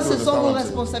 Et ça, how do you ce sont understand vos what I'm saying?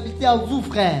 responsabilités à vous,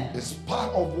 frères. It's part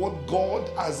of what God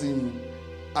has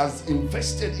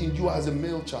invested in you as a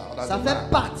male child. As Ça a fait man.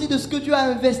 partie de ce que Dieu a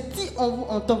investi en vous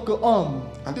en tant qu'homme.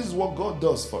 And this is what God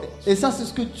does for us. Et ça, c'est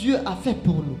ce que Dieu a fait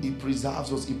pour nous. He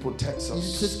preserves us, He protects C'est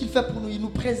ce us. qu'il fait pour nous. Il nous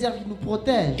préserve, il nous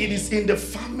protège. It is in the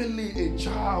family a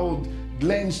child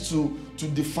learns to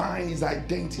define his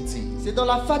identity. C'est dans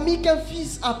la famille qu'un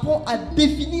fils apprend à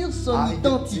définir son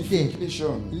identité.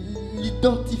 Identification.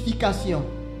 L'identification.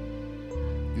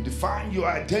 You define your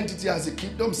identity as a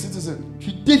kingdom citizen.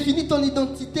 Tu définis ton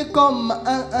identité comme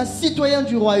un citoyen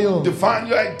du royaume. Define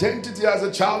your identity as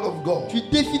a child of God. Tu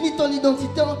définis ton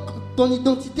identité ton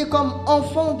identité comme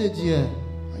enfant de Dieu.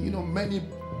 And you know, many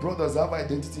brothers have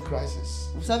identity crisis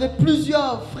Vous savez,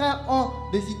 plusieurs frères ont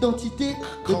des identités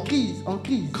de crise, en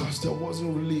crise. because there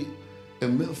wasn't really a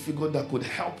male figure that could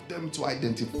help them to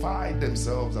identify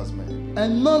themselves as men.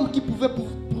 Un homme qui pouvait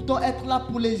pourtant être là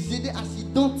pour les aider à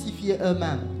s'identifier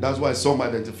eux-mêmes. That's why some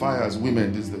identify as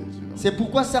women these days, you know. C'est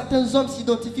pourquoi certains hommes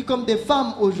s'identifient comme des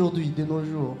femmes aujourd'hui, de nos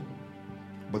jours.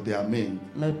 But they are men.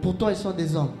 Mais pourtant, ils sont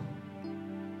des hommes.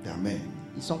 They are men.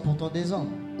 Ils sont pourtant des hommes.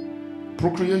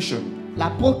 Procreation, La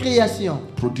procréation,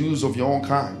 produce of your own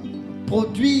kind.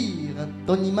 produire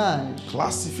ton image.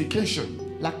 Classification,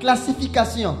 La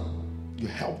classification, you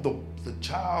help the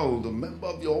child, the member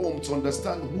of your home to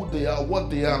understand who they are, what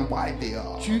they are, and why they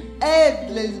are. tu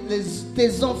aides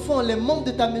tes enfants, les membres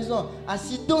de ta maison, à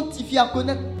s'identifier, à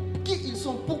connaître qui ils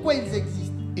sont, pourquoi ils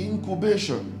existent.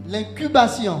 Incubation,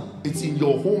 L'incubation. it's in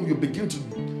your home you begin to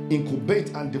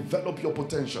incubate and develop your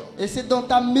potential. Et c'est dans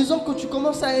ta maison que tu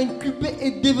commences à incuber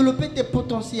et développer tes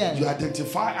potentiels. You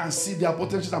identify and see their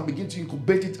potential and begin to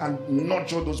incubate it and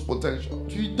nurture those potentials.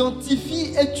 Tu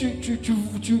identifies et tu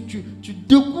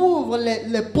découvres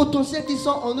les potentiels qui sont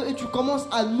en eux et tu commences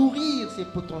à nourrir ces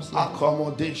potentiels.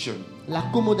 Accommodation,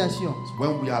 L'accommodation,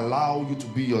 when we allow you to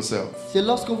be yourself. c'est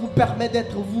lorsqu'on vous permet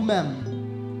d'être vous-même.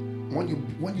 When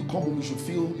you come home, you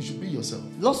should be yourself.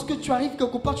 Lorsque tu arrives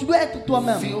quelque part, tu dois être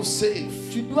toi-même. Feel safe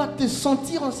Tu dois te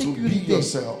sentir en to be sécurité.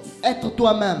 yourself. Être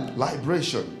toi-même.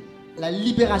 Liberation, La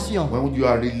libération. when you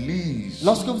are released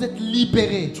Lorsque vous êtes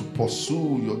libéré to pursue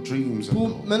your dreams and pour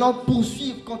goals. maintenant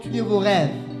poursuivre, continuer vos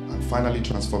rêves. And finally,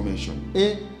 transformation,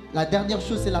 Et la dernière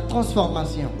chose, c'est la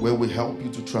transformation. where we help you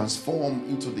to transform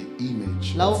into the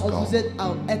image Là où of on God, vous aide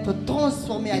à être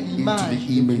transformé à into l'image the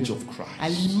de image Dieu, of à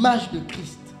Christ. l'image de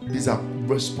Christ. These are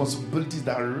responsibilities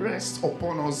that rest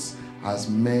upon us as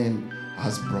men,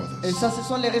 as Et brothers. ça, ce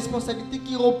sont les responsabilités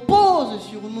qui reposent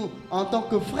sur nous en tant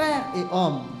que frères et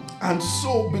hommes. And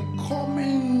so,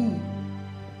 becoming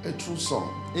a true son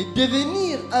Et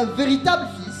devenir un véritable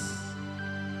fils,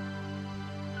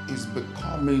 is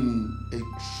becoming a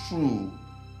true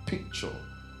picture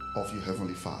of your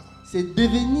Heavenly Father. c'est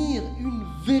devenir une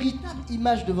véritable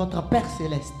image de votre Père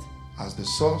céleste. As the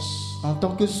source, En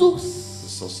tant que the source,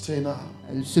 sustainer,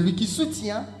 celui qui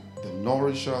soutient, the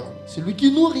nourisher, celui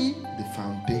qui nourrit, the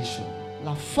foundation.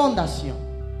 la fondation.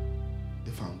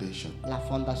 The foundation. La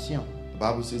fondation. The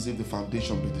Bible says if the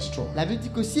foundation be destroyed, La Bible dit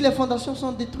que si les fondations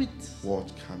sont détruites, what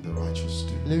can the righteous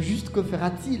do? le juste que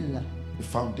fera-t-il? The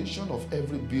foundation of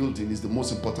every building is the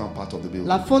most important part of the building.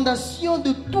 La fondation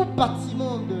de tout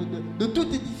bâtiment, de tout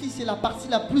édifice, c'est la partie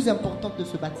la plus importante de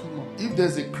ce bâtiment. If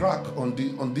there's a crack on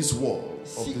this wall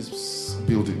of Si- this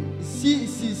building,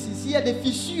 S'il y a des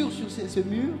fissures sur ce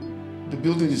mur, the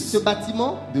building ce is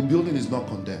bâtiment, not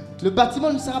condemned. le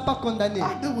bâtiment ne sera pas condamné.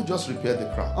 And they will just repair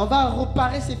the crack. On va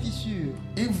réparer ces fissures.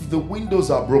 If the windows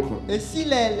are broken, Et si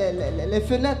les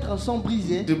fenêtres sont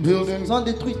brisées, the building sont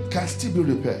détruites, can still be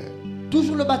repaired.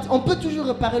 toujours on peut toujours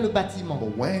réparer le bâtiment.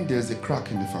 But when there's a crack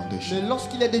in the foundation, Mais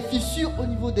lorsqu'il y a des fissures au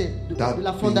niveau de that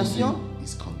la fondation, building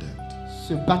is condemned.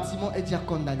 ce bâtiment est déjà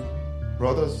condamné.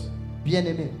 Brothers,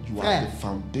 Bien-aimés, you are frères, the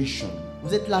foundation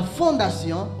vous êtes la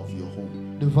fondation of your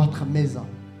home. de votre maison.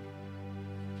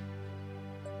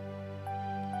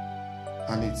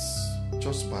 And it's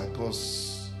just by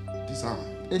God's design.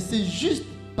 Et c'est juste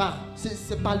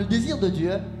c'est par le désir de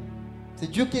Dieu. C'est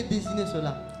Dieu qui a désigné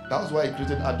cela. That's why He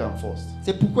created Adam first.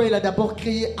 C'est pourquoi il a d'abord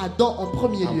créé Adam en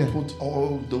premier lieu. And put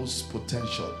all those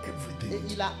potential, Et everything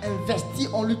il a investi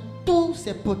en lui tous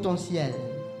ses potentiels,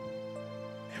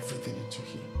 into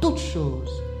Him. toutes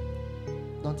choses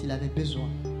dont il avait besoin.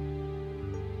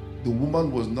 The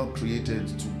woman was not created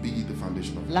to be the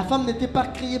foundation of it. La femme n'était pas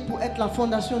créée pour être la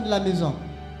fondation de la maison.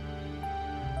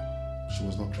 She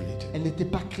was not created. Elle n'était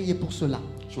pas créée pour cela.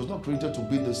 She was not created to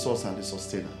be the source and the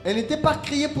sustainer. Elle n'était pas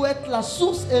créée pour être la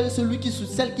source et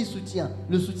celle qui soutient,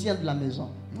 le soutien de la maison.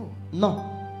 No. Non,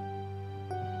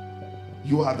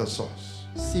 You are the source,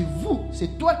 c'est vous,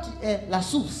 c'est toi qui es la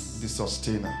source, the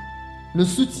sustainer. le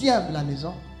soutien de la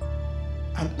maison.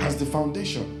 And as the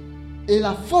foundation, Et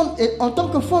en tant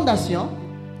que fondation,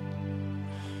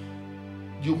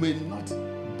 you may not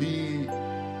be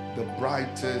the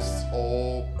brightest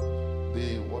or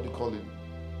the, what do you call it?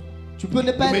 tu peux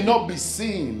ne You pas may être, not be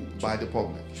seen by the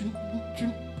public.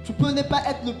 tu peux ne pas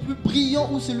être le plus brillant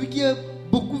ou celui qui est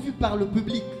beaucoup vu par le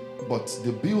public. But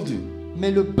the building Mais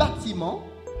le bâtiment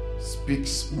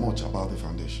speaks much about the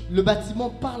foundation. Le bâtiment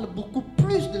parle beaucoup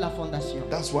plus de la fondation.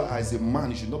 That's why as a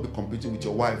man, you should not be competing with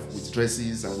your wife with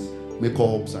dresses and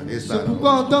makeups and C'est hairstyles.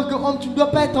 pourquoi en tant qu'homme, tu ne dois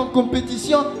pas être en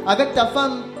compétition avec ta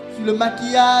femme sur le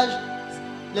maquillage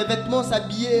les vêtements,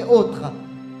 s'habiller et autres,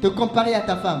 te comparer à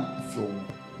ta femme. If your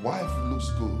wife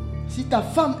looks good, Si ta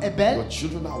femme est belle, your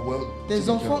children are well, tes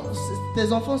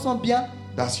enfants sont bien,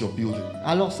 that's your building.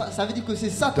 alors ça veut dire que c'est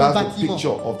ça ton That's the bâtiment.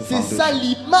 picture of the C'est ça foundation.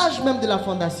 l'image même de la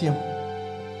fondation.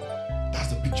 That's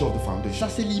the picture of the foundation.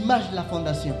 Ça c'est l'image de la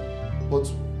fondation. But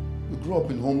we grew up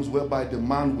in homes whereby the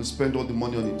man will spend all the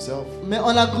money on himself. Mais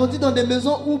on a grandi dans des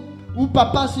maisons où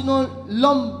papa, sinon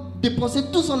l'homme dépensait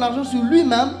tout son argent sur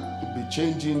lui-même. He'll be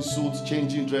changing suits,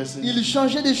 changing dresses, Il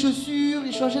changeait des chaussures,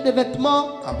 il changeait des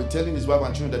vêtements. and be telling his wife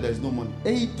and children that there is no money.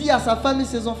 Et il dit à sa femme et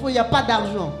ses enfants, il n'y a pas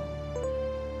d'argent.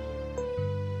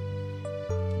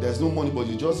 There's no money, but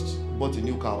you just bought a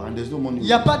new car, and there's no money. Il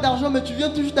n'y a pas d'argent, mais tu viens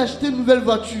tout juste d'acheter une nouvelle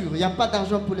voiture. Il n'y a pas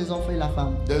d'argent pour les enfants et la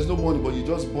femme. There's no money, but you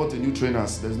just bought a new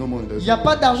trainers. There's no money. Il n'y a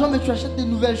pas d'argent, mais tu achètes des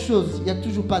nouvelles choses. Il n'y a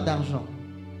toujours pas d'argent.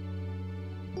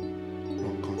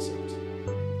 Wrong concept.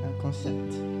 Un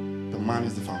concept. The man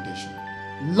is the foundation.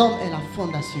 L'homme est la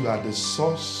fondation. You are the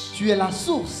source Tu es la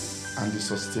source. and the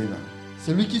sustainer.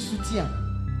 Celui qui soutient.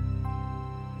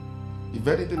 If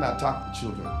anything attack the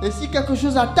children, Et si quelque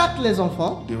chose attaque les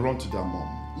enfants, they run to their mom.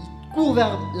 ils courent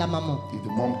vers la maman. If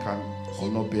the mom can or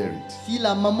not bear it, Si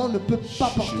la maman ne peut pas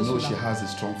she porter knows she cela, has a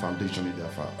strong foundation in their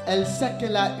father. elle sait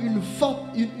qu'elle a une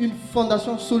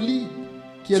fondation solide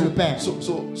qui est le père. So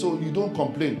you don't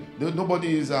complain. Nobody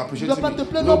is Tu ne dois appreciating pas te me.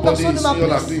 plaindre, non, Nobody personne is ne seeing what I'm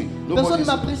m'apprécie. doing. Personne Nobody ne is,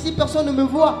 m'apprécie, personne ne me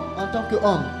voit en tant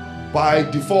qu'homme. by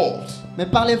default, Mais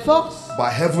par les forces, by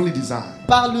heavenly design,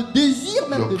 par le désir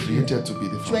même you're de Dieu, created to be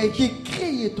the tu as foundation. été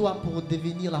créé toi pour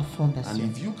devenir la And fondation.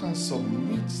 if you can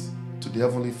submit to the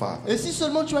heavenly Father Et si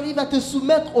seulement tu arrives à te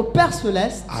soumettre au Père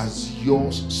Céleste as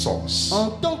your source,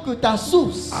 en tant que ta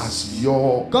source, as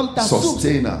your comme ta source,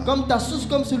 sustainer,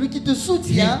 comme celui qui te he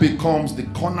soutient, becomes the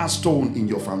cornerstone in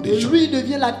your et foundation. lui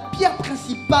devient la pierre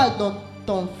principale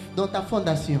dans ta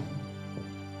fondation,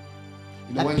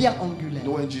 You la know, pierre when, angulaire. you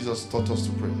know when Jesus taught us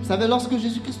to pray, Vous savez, lorsque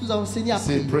Jésus-Christ nous a enseigné à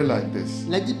say prier, pray like this: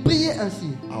 il a dit priez ainsi.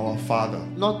 Our Father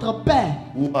Notre Père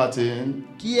who art in.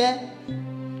 qui est,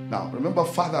 Now remember,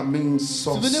 Father means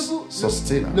source, souvenez-vous,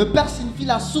 sustainer. le Père signifie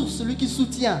la source, celui qui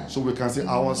soutient. So we can say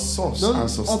our source Donc, and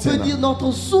on peut dire sustainer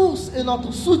notre source et notre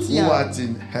who soutien art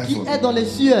in qui est heaven. dans les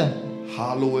cieux.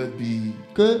 Hallowed be,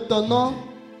 Que ton nom,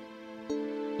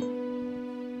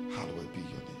 hallowed be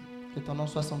your name. que ton nom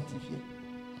soit sanctifié.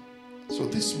 So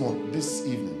this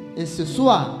evening, Et ce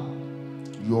soir,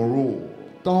 your role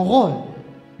ton rôle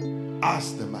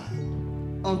as the man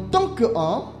en tant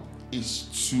qu'homme, is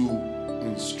to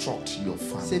instruct your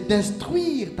family. c'est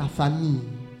d'instruire ta famille,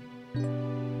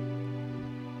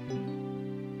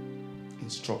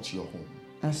 Instruct your home.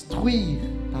 instruire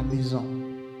ta maison.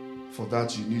 For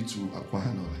that, you need to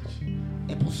acquire knowledge,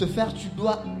 Et pour ce faire, tu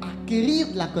dois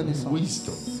acquérir de la connaissance,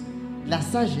 wisdom, de la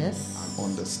sagesse and et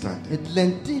understanding. de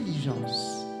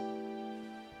l'intelligence.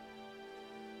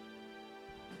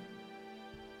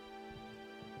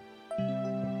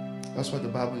 That's why the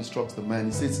Bible instructs the man.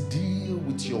 It says, deal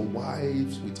with your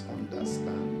wives with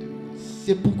understanding.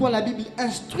 C'est pourquoi la Bible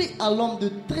instruit à l'homme de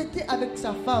traiter avec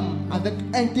sa femme avec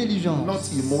intelligence. Not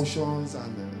emotions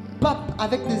and Pas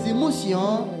avec des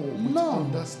émotions, with non,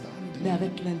 understanding. mais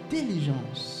avec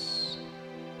l'intelligence.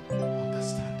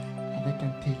 Understanding. Avec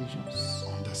intelligence.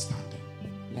 Understanding.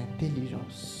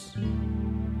 L'intelligence.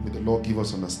 May the Lord give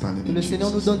us understanding. Que in le Seigneur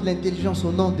nous Jesus. donne de l'intelligence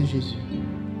au nom de Jésus.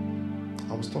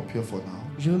 I will stop here for now.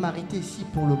 Je vais m'arrêter ici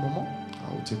pour le moment.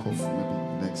 I will take off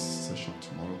maybe next session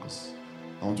tomorrow because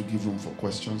I want to give room for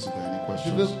questions if there are any Je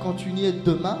veux questions. continuer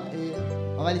demain et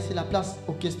on va laisser la place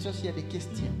aux questions s'il y a des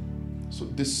questions. So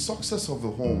the success of the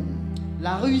home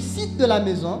La réussite de la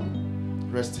maison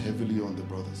rests heavily on the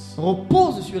brothers,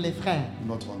 repose sur les frères,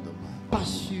 not on the man. pas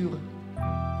sur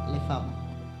les femmes.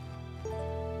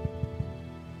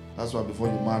 That's why before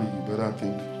you marry, you better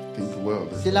think well.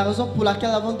 C'est la raison pour laquelle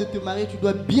avant de te marier, tu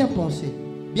dois bien penser,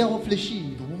 bien réfléchir.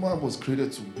 The woman was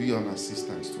created to be an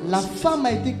assistant to La us. femme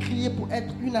a été créée pour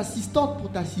être une assistante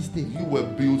pour t'assister. You were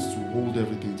built to hold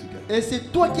everything together. Et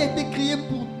c'est toi qui as été créé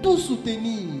pour tout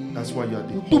soutenir, That's why you are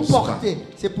pour the tout husband. porter.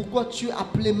 C'est pourquoi tu es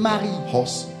appelé mari.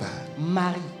 Husband,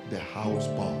 Mari. the house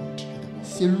bound.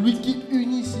 C'est lui qui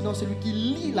unit, sinon c'est lui qui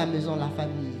lie la maison, la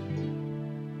famille.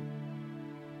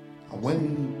 And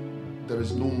when there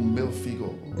is no male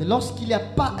figure, Et lorsqu'il n'y a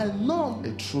pas un homme, a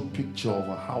true picture of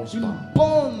a house une bound,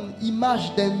 bonne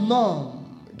image d'un homme,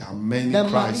 there are many d'un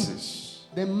mari, crises,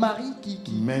 d'un mari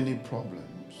many problems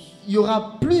il y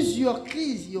aura plusieurs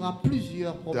crises, il y aura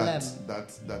plusieurs problèmes that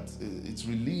it's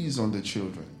released on the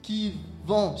children. qui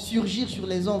vont surgir sur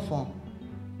les enfants.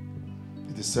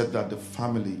 It is said that the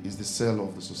family is the cell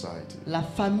of the society. La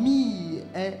famille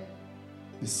est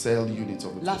the cell unit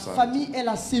of the La society. famille est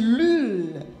la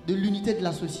cellule de l'unité de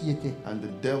la société. And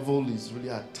the devil is really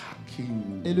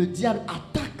attacking Et le diable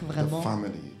attaque the vraiment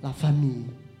family. la famille.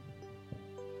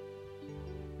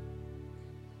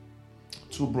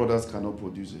 Two brothers cannot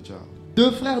produce a child.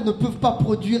 Deux frères ne peuvent pas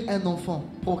produire un enfant,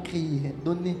 procréer,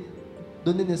 donner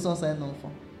naissance à un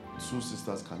enfant. Two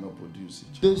sisters cannot produce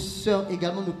a child. Deux sœurs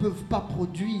également ne peuvent pas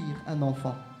produire un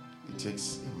enfant. It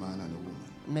takes a man and a woman.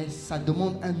 Mais ça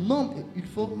demande un homme et il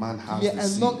faut Man qu'il y ait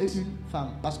has the un homme et seed. une femme.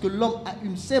 Parce que l'homme a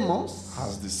une sémence,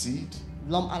 Has the seed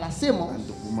l'homme a la sémence and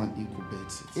the woman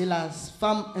incubates it. et la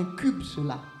femme incube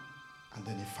cela. And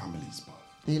then a family is born.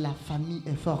 Et la famille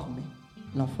est formée.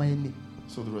 L'enfant est né.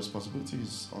 So the responsibility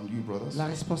is on you, brothers. La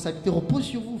responsabilité repose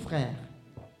sur vous, frères.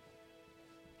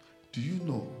 Do you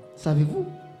know Savez-vous,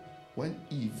 when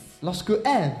Eve lorsque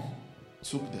Ève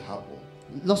took the apple?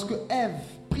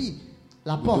 prit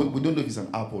la We pomme, don't know if it's an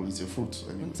apple, it's a fruit. vous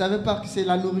Anyway. ne savez pas que c'est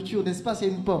la nourriture, n'est-ce pas? C'est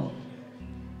une pomme.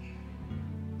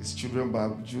 It's children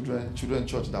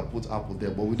church that put apple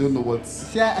there, but we don't know what.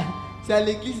 C'est à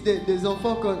l'église des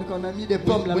enfants qu'on a mis des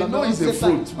pommes là-bas. we know mais it's on a sait pas.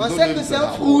 fruit. We On don't sait know que it's c'est an un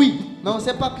apple. fruit. Mais on ne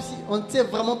sait pas que on ne sait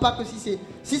vraiment pas que si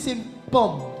c'est une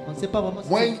pomme. On ne sait pas vraiment si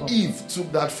c'est une When pomme. Eve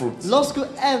took that fruit, Lorsque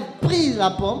Ève prit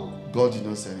la pomme, God did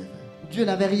not say anything. Dieu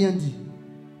n'avait rien dit.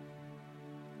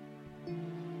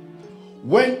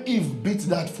 When Eve bit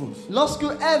that fruit, Lorsque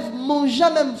Ève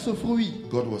mangea même ce fruit,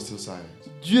 God was still silent.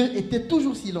 Dieu était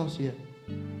toujours silencieux.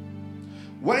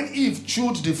 When Eve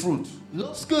chewed the fruit,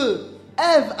 Lorsque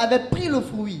Ève avait pris le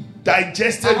fruit,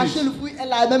 digested arraché it, le fruit,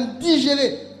 elle a même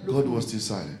digéré. Le God fruit. was still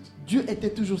silent. Dieu était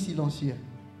toujours silencieux.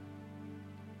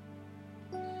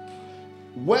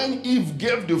 When Eve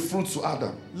gave the fruit to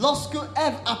Adam, Lorsque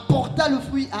Ève apporta le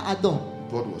fruit à Adam,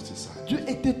 God was still silent. Dieu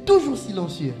était toujours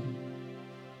silencieux.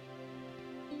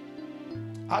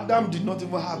 Adam did not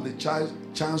even have the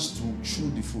chance to chew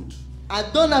the fruit.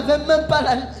 Adam n'avait même pas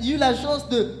eu la chance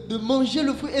de manger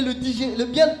le fruit et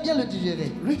bien le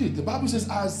digérer. Read it. The Bible says,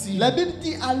 as he La Bible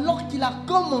dit alors qu'il a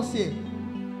commencé,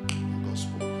 God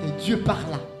spoke. et Dieu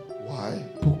parla. Why?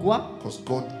 Pourquoi? Because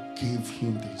God gave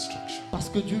him the instruction. Parce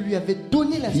que Dieu lui avait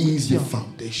donné He is the l'instruction.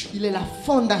 foundation. Il est la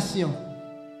fondation.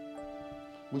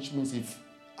 Which means if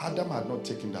Adam had not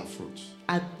taken that fruit,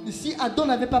 Si Adam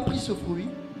n'avait pas pris ce fruit,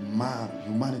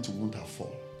 humanity wouldn't have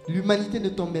fallen. l'humanité ne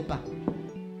tombait pas.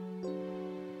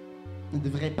 Ne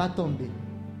devrait pas tomber.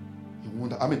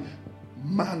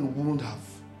 Man wouldn't have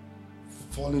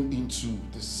fallen into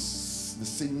the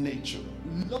sin nature.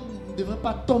 L'homme ne devrait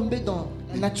pas tomber dans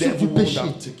la The nature du devil would péché.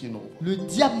 have taken over. Le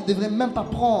diable ne devrait même pas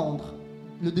prendre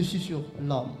le dessus sur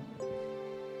l'homme.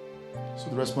 So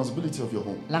the responsibility of your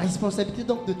home La responsabilité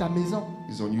donc de ta maison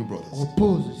is on you, brothers.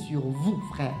 repose sur vous,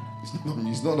 frères.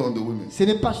 It's not on the women. Ce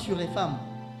n'est pas sur les femmes.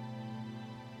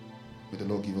 May the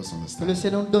Lord give us Que le understanding.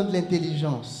 Seigneur donne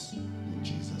l'intelligence. In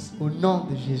Jesus' name. Au nom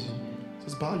de Jésus.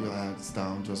 Just bow your heads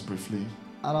down just briefly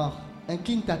Alors,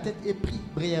 incline ta tête et prie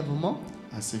brièvement.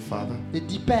 and say, Father, Et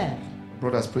dis, Père,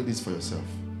 brothers, pray this for yourself.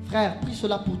 frère, prie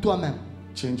cela pour toi-même.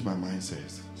 Change my mindset.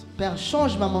 Père,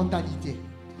 change ma mentalité.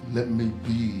 Let me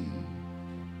be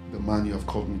the man you have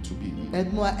called me to be.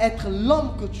 Aide-moi à être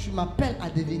l'homme que tu m'appelles à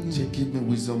devenir. Give me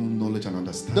wisdom, knowledge, and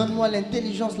understanding Donne-moi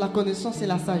l'intelligence, la connaissance et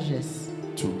la sagesse.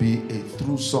 to be a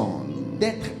true son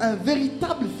D'être un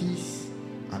véritable fils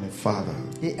and a father,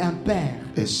 et un père.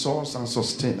 a source and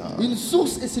sustainer Une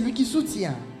source est celui qui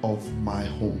soutient. of my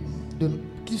home.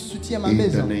 Qui soutient ma In the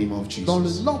maison. name of Dans le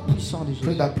Jesus. nom puissant de Pray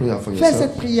Jésus. that prayer for Fais cette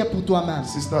yourself. prière pour toi-même.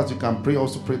 Sisters, you can pray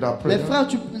also pray that Les prayer. frères,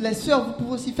 les sœurs, vous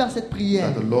pouvez aussi faire cette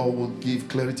prière. That the Lord will give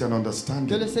clarity and Que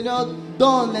understanding le Seigneur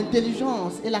donne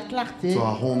l'intelligence et la clarté to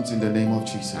our homes in the name of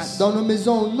Jesus. dans nos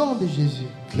maisons au nom de Jésus.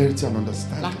 Clarity and La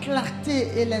understanding. clarté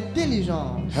et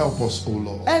l'intelligence. Help us, O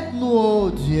Lord. Aide-nous,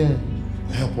 oh Dieu.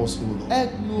 Help us, O Lord.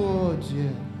 Aide-nous, oh Dieu.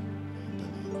 In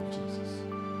the name of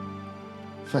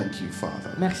Jesus. Thank you,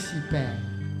 Father. Merci, Père.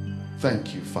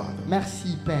 Thank you, Father.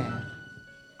 Merci, Père.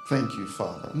 Thank you,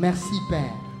 Father. Merci,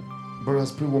 Père.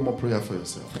 Brothers, pray one more prayer for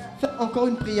yourself. Fais encore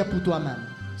une prière pour toi-même.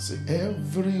 Say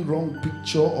every wrong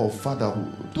picture of fatherhood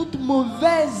Toute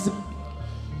mauvaise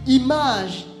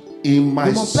image in my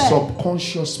De mon père.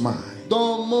 subconscious mind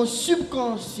dans mon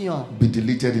subconscient be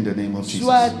deleted in the name of Jesus.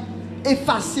 soit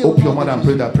effacée. au Open your nom de mouth and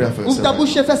pray Jésus. that prayer for Ouvre ta yourself.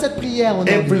 bouche et fais cette prière. au nom de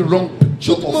Every Jésus. wrong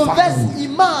picture Toute of mauvaise fatherhood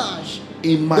image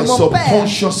in my de mon père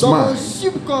subconscious dans mon mind.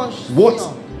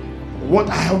 subconscient. What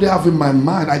I already have in my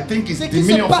mind, I think it's Ce the qui se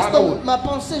meaning of passe dans fatherhood. ma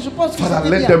pensée, je pense que Father, c'était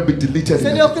let bien. them be deleted.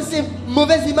 Seigneur, que ces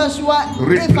mauvaises images soient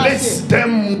Replace effacées.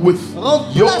 them with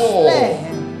Remplace-les your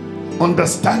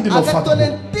understanding of avec ton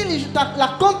fatherhood intelligence, la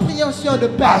compréhension de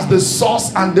Père, as the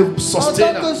source and the en tant que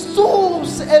sustainer,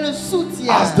 source et le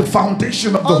soutien, as the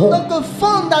foundation of the en tant home. que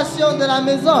fondation de la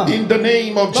maison, In the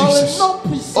name of dans le Jesus. nom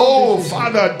puissant Oh, de Jésus.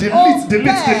 Father, Oh, delete, delete,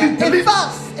 Père, delete, delete.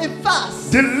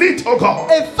 efface, Delete, oh God,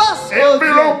 efface, oh every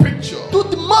Dieu, wrong picture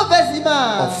toute mauvaise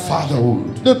image of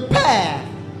fatherhood de Père,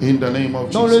 in the name of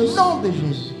dans le Jesus. nom de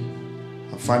Jésus.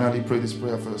 And finally, pray this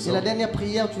prayer for Et la yourself. dernière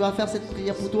prière, tu vas faire cette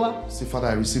prière pour toi. Say, Father,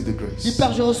 I receive the Dis, grace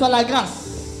Père, je reçois la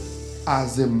grâce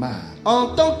as a man en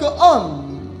tant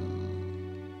qu'homme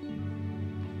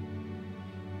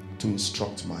to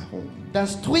instruct my home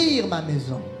d'instruire ma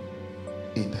maison.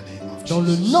 in the name of Dans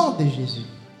le Jesus. nom de Jésus,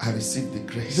 I receive the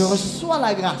grace je reçois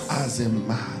la grâce as a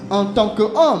man en tant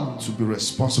qu'homme to be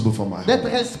responsible for my d'être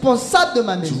home, responsable de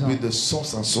ma to maison, be the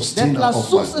source and d'être sustainer la of my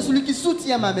source et home, celui qui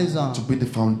soutient ma maison, to be the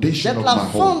foundation d'être of la my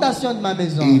home fondation de ma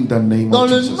maison. in the name Dans of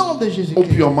le Jesus. nom de Jésus.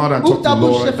 Open your mouth and Ouvre talk ta to the bouche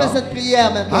Lord et right fais now. cette prière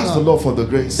Ask the maintenant. Lord for the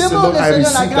grace. Say, Demande Lord, au I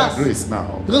Seigneur la receive that grâce. grace now.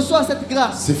 Reçois cette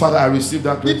grâce. Say, Father, I receive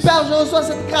that Dis, grace. Père, je reçois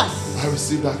cette grâce. I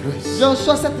receive that Je grace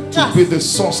reçois cette to grâce be the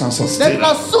source and d'être sustainer,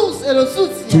 la source et le to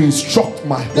soutien, instruct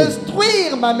my home,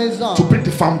 d'instruire ma maison, to be the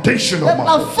foundation of d'être my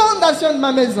la home, fondation de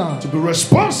ma maison, to be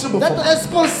responsible d'être for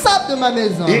responsable de ma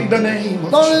maison. in the name of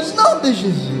Dans le Jesus. nom de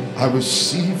Jésus, I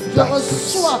receive je that grace.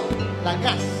 reçois la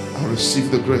grâce. I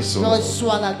receive the grace, Je oh Lord.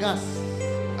 reçois la grâce.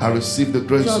 I receive the Je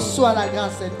grace, oh Lord. reçois la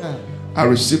grâce, Seigneur. I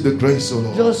receive the grace, oh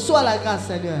Je Lord. reçois la grâce,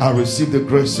 Seigneur. I receive the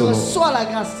grace, Je oh Lord. reçois la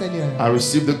grâce, Seigneur. I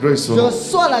receive the grace, oh Je Lord.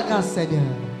 reçois la grâce, Seigneur.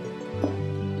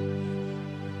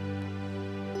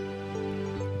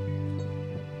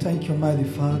 Thank you, mighty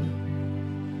Father.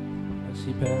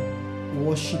 Merci Père. We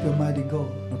worship you, mighty God.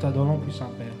 Nous t'adorons,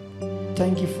 puissant Père.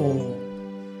 Thank you for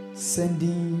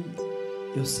sending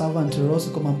your servant to us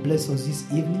to come and bless us this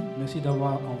evening. Merci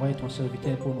d'avoir envoyé ton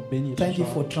serviteur pour nous bénir. ce Thank you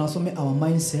soir. for transforming our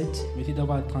mindset. Merci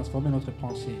d'avoir transformé notre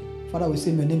pensée. Father, we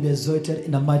say, may your name be exalted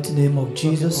in the mighty name of Que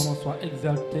ton Jesus. nom soit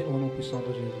exalté au nom puissant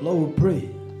de Jésus. Lord, we pray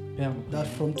Père, nous that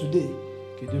prions from today,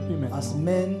 que depuis as maintenant,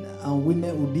 men and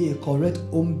women will be a correct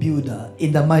home builder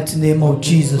in the mighty name of des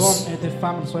Jesus. hommes et des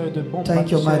femmes soient de bons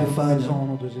Thank you, bâtisseurs mighty de Father. maison au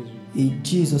nom de Jésus. In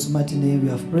Jesus' mighty name we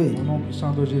have prayed. Au nom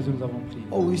puissant de Jésus, nous avons prié.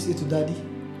 Oh, we say to Daddy,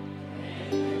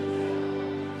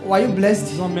 were you blessed?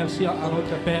 Disons merci à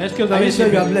notre Père. Est-ce que vous Are avez you sure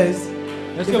été you are bénis? blessed?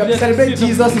 Est-ce If que you vous êtes celebrate ici,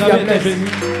 Jesus, vous if you avez are été blessed.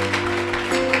 bénis?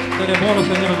 Célébrons le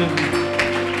Seigneur Jésus.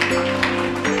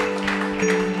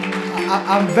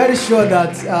 I'm very sure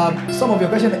that some of your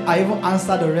questions are even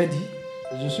answered already.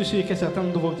 Je suis sûr que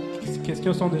certaines de vos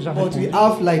questions sont déjà But we répondues.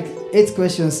 have like 8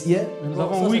 questions here. Mais nous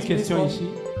avons 8 questions ici.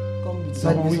 Come Nous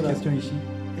beside avons me 8 so that- questions ici.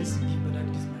 Let's give Brother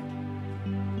this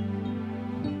mic.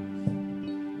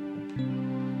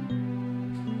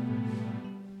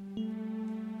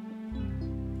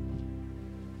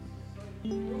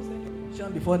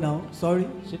 Before now, sorry.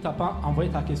 Si tu n'as pas envoyé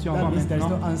ta question That avant means there is no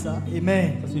maintenant, answer.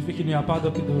 Amen. ça signifie qu'il n'y a pas de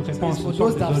réponse. For Nous sommes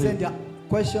those that have désolés. sent their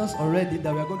questions already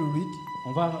that we are going to read.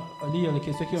 On va lire les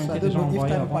questions qui ont So I été don't déjà know if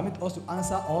envoyées time will avant. permit us to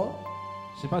answer all.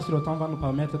 Je ne sais pas si le temps va nous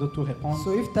permettre de tout répondre.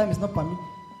 So if time is not permit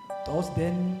us,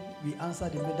 then we answer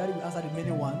the daddy will answer the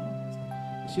many one.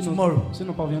 Si tomorrow. si nous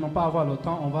ne parvenons pas à avoir le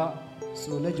temps, on va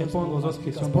So let's just répondre aux go as autres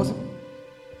quick questions. as possible.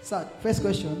 So first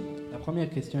question La première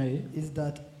question est is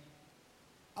that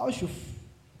how should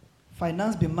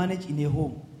finance be managed in a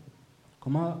home?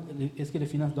 comment est-ce que les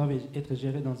finances doivent être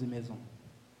gérées dans une maison?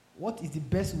 What is the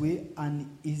best way, and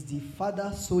is the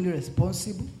father solely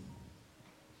responsible?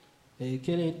 Et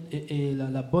quelle est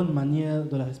la bonne manière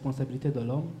de la responsabilité de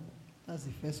l'homme? That's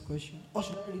the first question. Or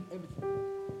should I read everything?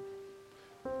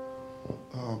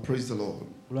 Praise the Lord.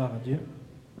 Gloire à Dieu.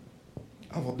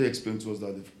 I've already explained to us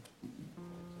that the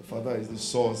Father is the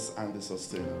source and the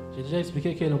sustainer. J'ai déjà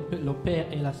expliqué que le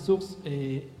père est la source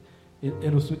et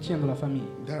le soutien de la famille.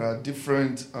 There are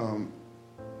different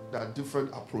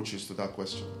approaches to that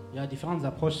question, Il y a différentes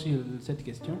approches sur cette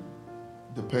question,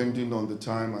 depending on the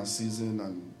time and season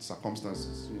and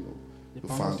circumstances. You know,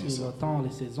 dépendant find sur yourself. le temps, les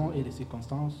saisons et les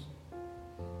circonstances.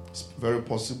 it's very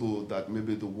possible that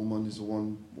maybe the woman is the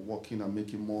one working and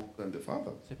making more than the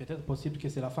father. C'est peut-être possible que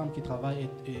c'est la femme qui travaille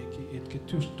et qui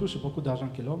touche beaucoup d'argent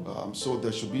que l'homme. So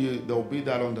there will be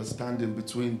that understanding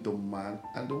between the man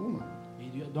and the woman.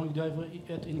 Donc il doit y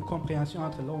être une compréhension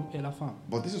entre l'homme et la femme.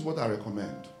 But this is what I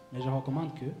recommend. Mais je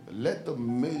recommande que Let the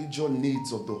major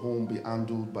needs of the home be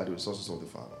handled by the resources of the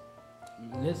father.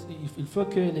 il faut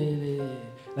que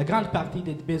la grande partie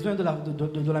des besoins de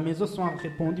la maison soient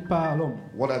répondus par l'homme.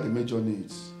 What are the major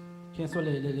needs? Quels sont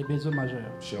les besoins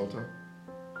majeurs? Shelter,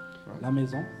 La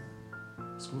maison,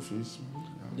 school fees.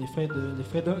 les frais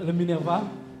de Minerva,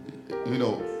 You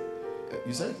know,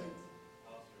 you said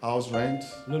house rent,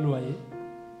 le loyer,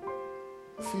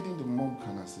 Feeding the mom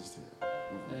can assist here.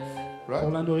 Right?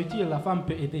 Pour la nourriture, la femme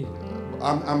peut aider.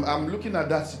 I'm looking at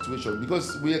that situation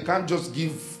because we can't just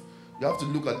give. You have to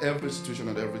look at every situation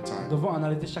at every Nous time. devons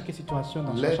analyser chaque situation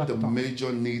dans Let chaque the temps.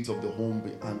 major needs of the home be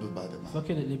handled by the Il faut man.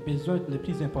 que les besoins les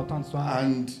plus importants soient.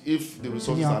 And if the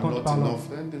resources en are compte not par l'homme. enough,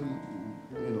 then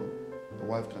the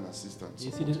wife can assist and Et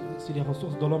support. si les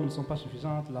ressources de l'homme ne sont pas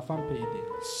suffisantes, la femme peut aider.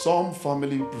 Some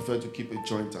family prefer to keep a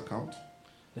joint account.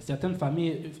 Et certaines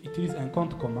familles utilisent un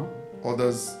compte commun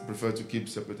Others prefer to keep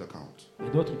separate accounts.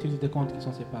 et d'autres utilisent des comptes qui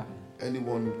sont séparés.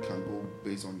 Anyone can go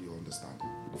based on your understanding.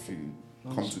 If you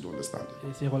come to the understanding.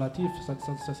 Et c'est relatif, ça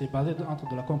c'est basé entre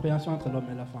de la compréhension entre l'homme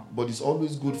et la femme. But it's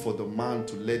always good for the man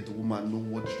to let the woman know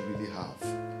what you really have.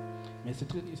 Mais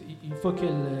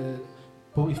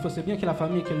il faut c'est bien que la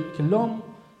famille, que l'homme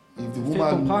If the fait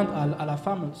woman, comprendre à la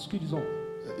femme ce qu'ils ont.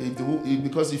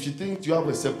 because if she thinks you have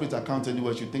a separate account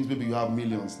anywhere, she thinks maybe you have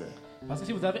millions there. Parce que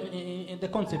si vous avez des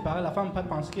comptes séparés, la femme peut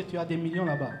penser que tu as des millions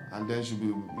là-bas. And then she'll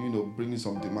be, bringing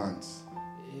some demands.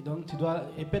 Et donc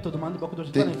elle peut te demander beaucoup de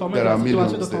choses. Tu There dois l'informer de are la situation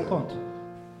de millions ton there. compte.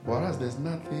 Whereas there's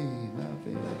nothing.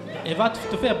 Elle va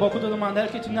te faire beaucoup de demandes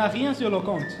alors que tu n'as rien sur le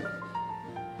compte.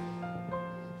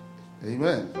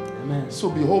 Amen. Amen. So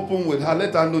be open with her.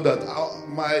 Let her know that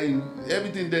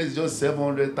everything there is just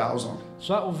 700,000.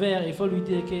 Sois ouvert, il faut lui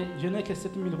dire que je n'ai que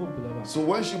 7 000 roubles là-bas. So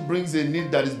when she brings a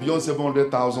need that is beyond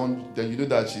 700,000, then you know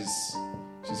that she's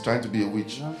trying to be a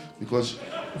witch. Because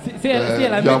Si elle a you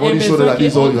have un already shown besoin that qui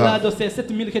this est is all you au-delà have. de ces 7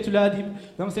 000 que tu lui as dit,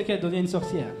 donc c'est qu'elle devient une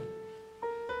sorcière.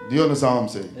 Do you understand what I'm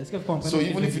saying? Est-ce que vous comprenez So ce que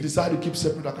even je if you dis? decide to keep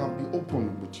separate account, be open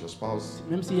with your spouse.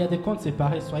 Même s'il y a des comptes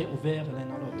séparés, soyez ouverts l'un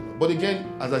à l'autre. But again,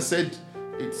 as I said,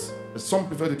 some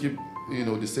prefer to keep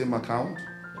the same account.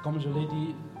 Et comme je l'ai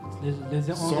dit, les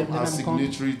uns ont Some les are mêmes comptes.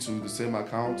 signatory to the same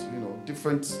account.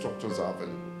 Different structures are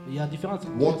available. Il y a différentes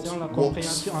What situations, la works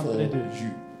compréhension entre for les deux.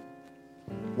 you?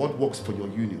 What works for your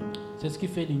union? C'est ce qui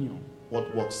fait l'union. What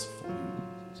works for you?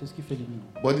 C'est ce qui fait l'union.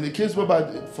 But in the case whereby,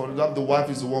 for example, the wife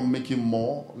is the one making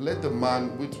more, let the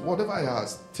man, with whatever he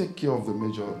has, take care of the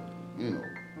major, the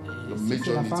Et si c'est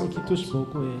major la needs femme of qui the touche house.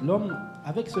 beaucoup, et l'homme,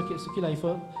 avec ce qu'il a,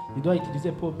 il doit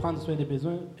utiliser pour prendre soin des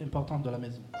besoins importants de la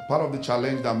maison. Part of the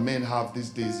challenge that men have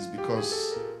these days is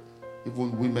because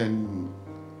even women,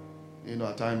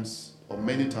 at times, or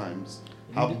many times,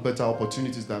 have better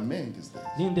opportunities than men these days.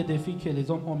 L'un des défis que les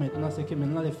hommes ont maintenant, c'est que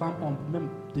maintenant les femmes ont même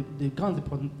des grandes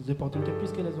opportunités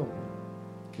plus que les hommes.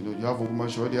 You have a woman,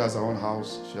 she already has her own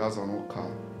house, she has her own car,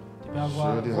 Tu peux avoir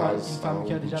already voir has une femme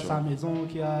qui a her own déjà job. sa maison,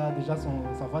 qui a déjà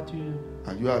sa voiture.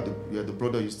 and you are the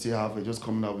brother you still have, you're just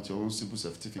coming out with your own simple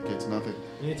certificate, nothing.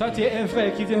 Et toi, tu es un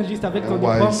frère qui vient juste avec ton NYC.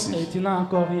 diplôme et tu n'as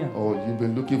encore rien. Or you've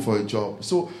been looking for a job.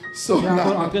 So Tu es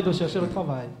encore en now, train de chercher le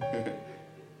travail.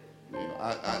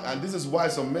 and this is why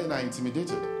some men are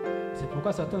intimidated. C'est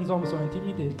pourquoi certains hommes sont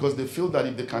intimidés. Because they feel that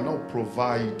if they cannot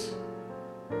provide,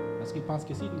 Parce qu'ils pensent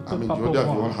que s'ils ne I peuvent mean, pas you already have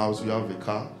your own pouvoir, house, you have a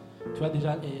car, tu as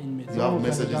déjà une maison, You have tu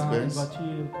as déjà une Mercedes-Benz.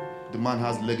 voiture, the man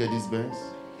has Legacy Benz.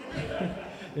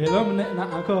 et l'homme n'a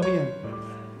encore rien.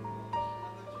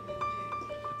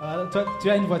 Alors, toi, tu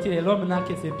as une voiture et l'homme n'a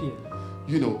que ses pieds.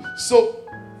 So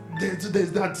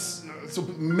there's that. So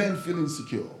men feel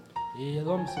insecure. Et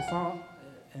l'homme se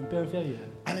sent un peu inférieur.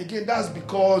 And again, that's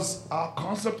because our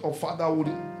concept of fatherhood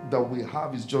that we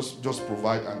have is just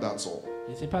provide and that's all.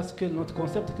 Et c'est parce que notre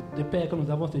concept de père que nous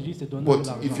avons, c'est juste de donner But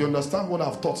de if you l'argent. understand what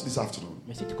I've taught this afternoon,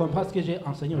 Mais si tu comprends ce que j'ai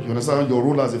enseigné you aujourd'hui, understand your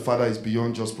role as a father is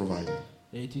beyond just providing.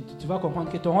 et tu vas comprendre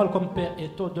que ton rôle comme père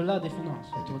est au-delà des finances,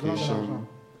 est au-delà de l'argent. Education,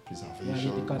 Il y a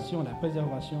preservation, l'éducation, la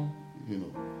préservation,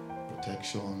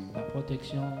 protection, la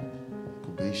protection.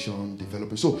 incubation,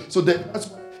 development. So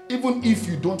that's even if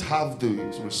you don't have the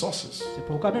resources, C'est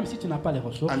pourquoi même si tu n'as pas les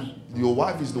ressources, and your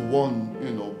wife is the one,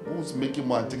 who's making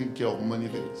more and taking care of many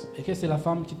things, et que c'est la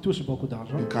femme qui touche beaucoup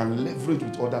d'argent, you can leverage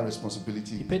with other il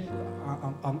responsibilities peut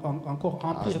encore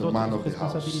remplir As the man d'autres of the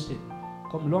responsabilités,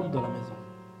 comme l'homme de la maison.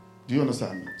 Do you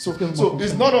understand me? So Est-ce que vous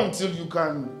it's comprenez? not until you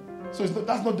can. So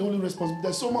that's not the only responsibility.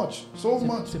 There's so much.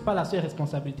 C'est pas la seule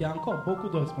responsabilité, il y a encore beaucoup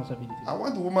de responsabilités. And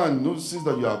when the woman notices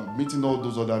that you are meeting all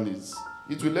those other needs,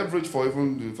 it will leverage for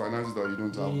even the finances that you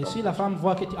don't Et have. si la femme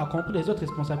voit que tu accomplis les autres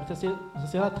responsabilités, ce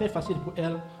sera très facile pour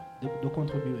elle de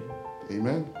contribuer.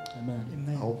 Amen. Amen. I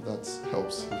Amen. hope that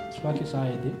helps. Je crois que ça a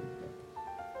aidé.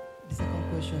 The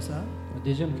second question, sir. La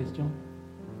deuxième question.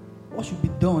 What should be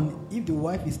done if the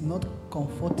wife is not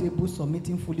comfortable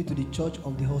submitting fully to the church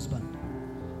of the husband?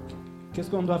 Qu'est-ce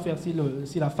qu'on doit faire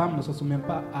si la femme ne se soumet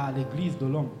pas à l'église de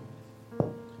l'homme?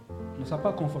 Ne soit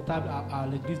pas confortable à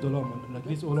l'église de l'homme,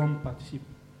 l'église où l'homme participe.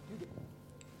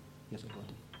 Yes, I got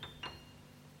it.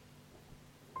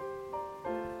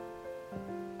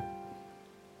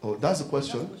 Oh, That's the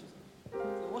question.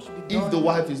 What should be If the done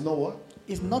wife is not what?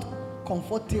 is not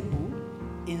comfortable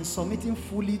in submitting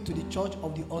fully to the church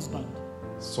of the husband.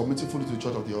 Submitting fully to the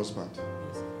church of the husband.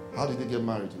 How did they get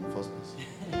married in the first place?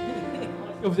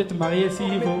 Vous êtes mariés si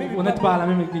vous n'êtes pas à la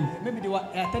même église. Maybe they were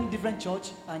attend different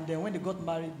church, and then when they got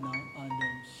married now, and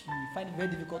then she find it very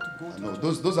difficult to go to. No,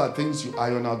 church. those are things you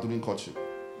iron out during courtship.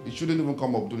 It shouldn't even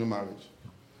come up during marriage.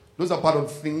 Those are part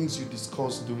of things you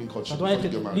discuss during Ça courtship. doit before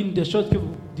être you get married. l'une des choses que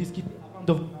vous discutez avant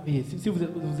de vous marier. Si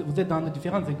vous êtes dans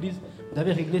différentes églises, vous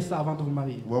devez régler ça avant de vous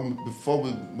marier. When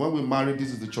we marry,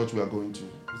 this is the church we are going to.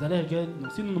 Vous allez régler,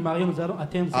 si nous nous marions, nous allons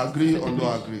atteindre Agree cette or église.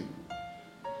 not agree.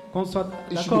 Qu'on soit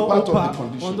It should d'accord be part ou of pas, the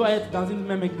condition. on doit être dans une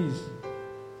même église.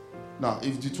 Now,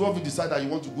 if the two of you decide that you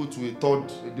want to go to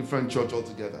a different church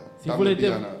altogether, Si that vous may voulez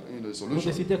be Vous solution.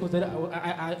 décidez que vous allez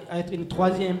à être une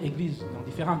troisième église, donc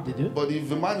différente des deux. But if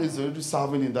the man is already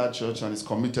serving in that church and is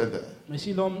committed there, Mais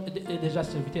si l'homme est déjà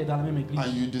serviteur dans la même église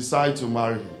and you decide to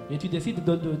marry him, et tu décides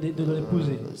de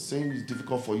l'épouser, saying it's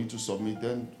difficult for you to submit,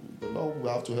 then the Lord will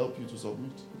have to help you to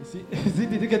submit. si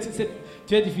tu dis que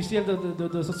tu es difficile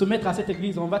de se soumettre à cette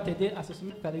église, on va t'aider à se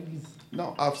soumettre à l'église.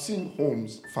 Now, I've seen homes,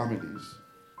 families,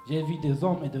 J'ai vu des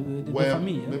hommes et des where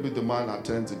familles hein, maybe the man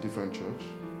attends a different church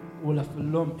où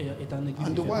l'homme est en église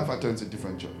and the wife différente, attends a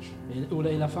different church. et où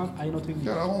la femme a une autre église.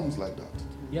 There are homes like that,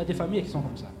 Il y a des familles qui sont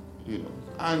comme ça. you know,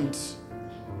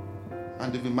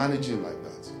 and they've been managing like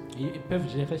that. Et ils peuvent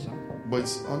gérer ça. But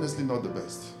it's honestly not the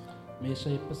best. Mais ce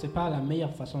n'est pas la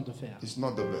meilleure façon de faire. It's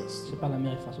not the best C'est pas la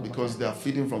meilleure façon de because faire. they are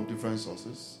feeding from different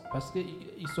sources. Parce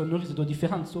qu'ils se nourrissent de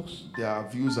différentes sources. Their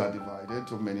views are divided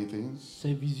to many things.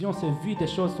 Ses visions, ses vues des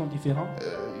choses sont différentes.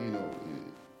 You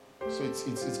know, so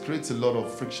it creates a lot of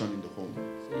friction in the home,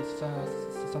 Et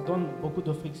ça donne beaucoup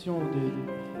de friction,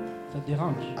 ça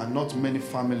dérange. and not many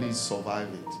families survive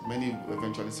it. Many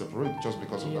eventually separate just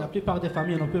because of Et la that. plupart des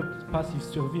familles ne peuvent pas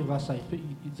survivre à ça.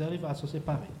 Ils arrivent à se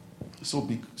séparer.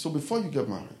 So before you get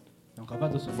married, Donc avant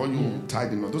de se before you marier, tie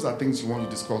the knot, those are things you want to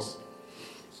discuss.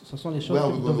 ce sont les choses Where que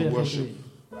are we vous going devez to worship?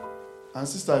 régler. And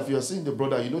sister, if you are seeing the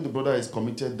brother, you know the brother is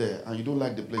committed there, and you don't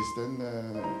like the place, then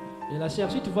Et la sœur,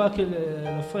 si tu vois que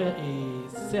le frère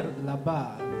sert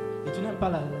là-bas et tu n'aimes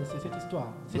pas cette histoire,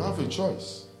 you have a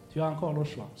choice. tu as encore le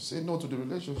choix. Say no to the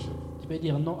relationship. Tu peux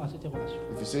dire non à cette relation.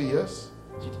 If you say yes,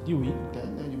 Si tu dis oui,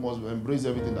 then you must embrace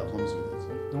everything that comes with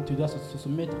it. donc tu dois se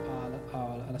soumettre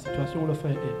à la situation où le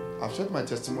frère est. I've shared my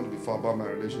testimony before about my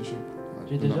relationship.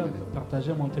 J'ai déjà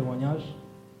partagé mon témoignage.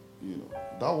 You know,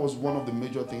 that was one of the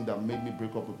major things that made me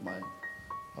break up with my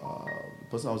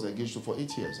person I was engaged to for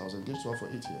 8 years. I was engaged to her for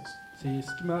 8 years. C'est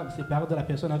ce qui m'a séparé de la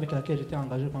personne avec laquelle j'étais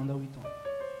engagé pendant 8 ans.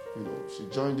 You know, she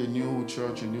joined a new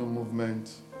church, a new movement.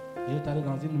 Elle est allée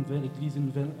dans une nouvelle église,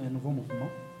 un nouveau mouvement.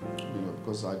 You know,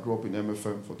 because I grew up in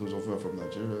MFM. For those of you who are from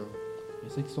Nigeria, Et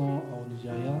ceux qui sont au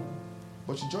Nigeria,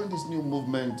 but she joined this new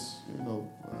movement. You know,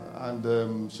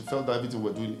 and she felt that everything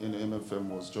we're doing in MFM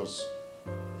was just,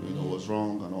 you know, was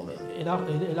wrong and all that.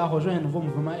 elle a rejoint un nouveau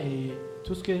mouvement et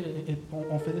tout ce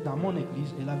qu'on faisait dans mon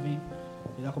église,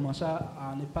 elle a commencé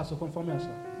à ne pas se conformer à ça.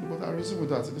 But I reasoned with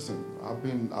that. Listen,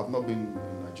 I've not been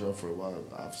in Nigeria for a while.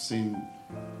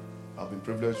 I've been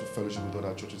privileged to fellowship with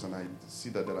other churches, and I see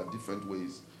that there are different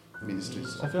ways ministries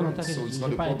Ça fait operate. longtemps que So it's je not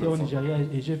n'ai a pas été au problem for me. Nigeria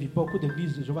et j'ai vu beaucoup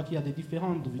d'églises. Je vois qu'il y a des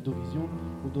différentes visions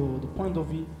ou de points de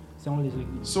vue selon les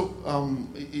églises. So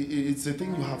it's a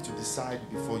thing you have to decide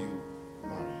before you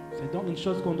marry. C'est donc une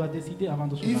chose qu'on doit décider avant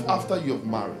de se If marier. after you have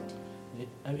married,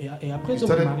 Et après you de vous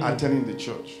started marier, attending the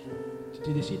church,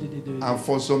 tu décides de and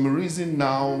for some reason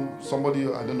now somebody,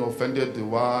 I don't know, offended the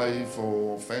wife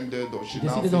or offended, or she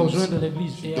now décides de rejoindre feels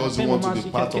l'église. she Et après doesn't un want to moment, be si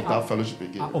part of quelqu'un that fellowship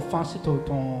again. a offensé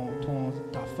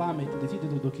ta femme et tu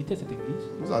décides de quitter cette église,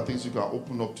 Those are things you can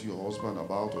open up to your husband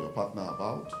about or your partner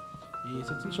about. et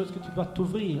c'est une chose que tu dois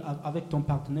t'ouvrir avec ton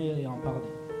partenaire et en parler.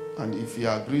 And if he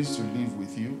agrees to live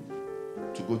with you,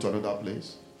 to go to another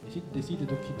place, Et si tu décides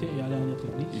de quitter et aller à une autre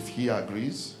église, if he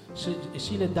agrees,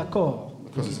 s'il est d'accord, de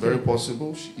because it's quitter, very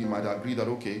possible, he might agree that,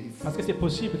 okay, parce que c'est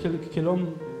possible que l'homme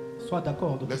soit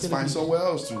d'accord de let's quitter find l'église, somewhere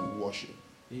else to worship.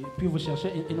 et puis vous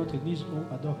cherchez une autre église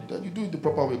où adorer. Then you do it the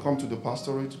proper way. Come to the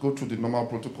pastorate, go through the normal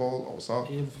protocol, also.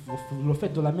 Et vous le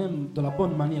faites de la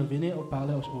bonne manière. Venez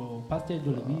parler au pasteur de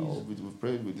l'église We've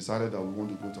prayed, we decided that we want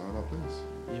to go to another place.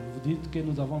 et vous dites que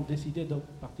nous avons décidé de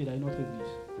partir à une autre église.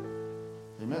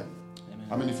 Amen.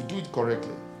 I Amen. mean, if you do it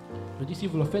correctly, Je dis si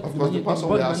vous le faites of de course, the manière, d'une pastor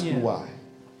bonne will ask you manière, why.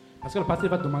 parce que le pasteur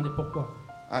va te demander pourquoi.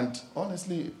 And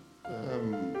honestly,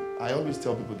 I always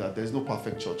tell people that there's no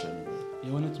perfect church anywhere. Et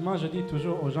honnêtement, je dis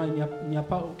toujours aux gens, il n'y a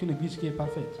pas aucune église qui est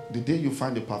parfaite. The day you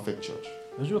find a perfect church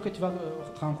Le jour que tu vas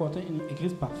rencontrer une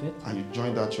église parfaite and you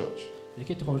join that church, et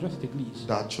que tu rejoins cette église,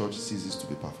 that church ceases to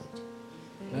be perfect.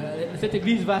 Cette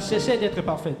église va cesser d'être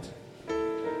parfaite.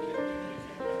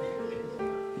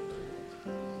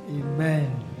 Amen.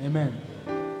 Amen.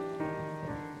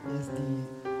 Yes,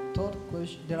 the third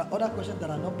question. There are other questions that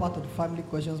are not part of the family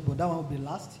questions, but that one will be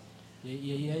last. Il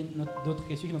y a d'autres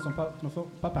questions qui ne font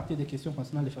pas partie des questions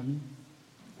concernant les familles.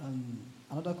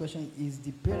 Another question is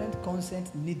the parent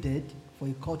consent needed for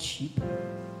a courtship?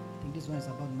 I think this one is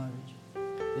about marriage.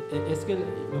 Est-ce que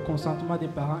le consentement des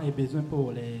parents est besoin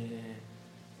pour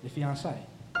les fiançailles?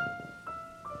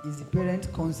 Is the parent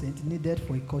consent needed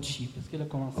for a courtship? Est-ce que le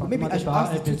consentement Maybe I des should parents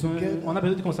ask est the two besoin? together. On a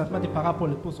besoin du consentement des parents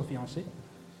pour se fiancer.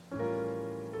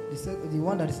 The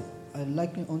one that is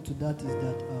liking onto that is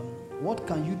that what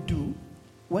can you do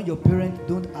when your parents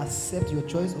don't accept your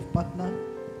choice of partner,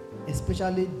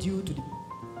 especially due to the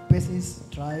person's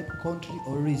tribe, country,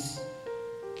 or race?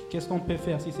 Qu'est-ce qu'on peut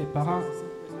faire si ses parents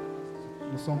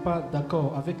ne sont pas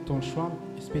d'accord avec ton choix,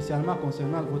 spécialement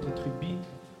concernant votre tribu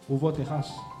ou votre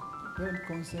race? Parent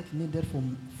consent needed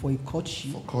for a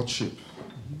courtship. For courtship.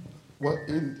 Well,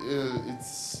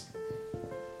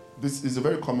 this is a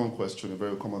very common question, a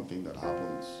very common thing that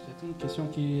happens. C'est une question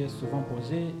qui est souvent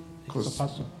posée et qui se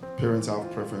passe Parents have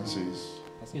preferences.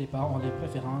 parce que les parents ont des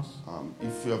préférences.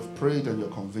 If you have prayed and you're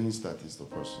convinced that is the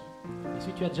person, Et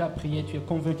si tu as déjà prié, tu es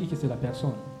convaincu que c'est la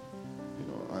personne. you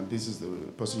know, and this is the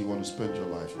person you want to spend your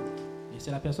life with. Et c'est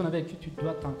la personne avec qui tu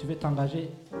veux t'engager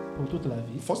pour toute la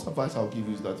vie. The first advice I'll give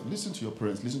you is that listen to your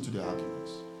parents, listen to their arguments,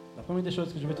 La première des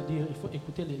choses que je vais te dire, il faut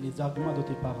écouter les arguments de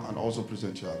tes parents. and also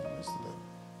present your arguments to them.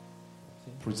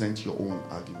 Present your own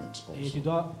arguments Et tu also.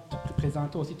 dois te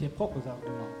présenter aussi tes propres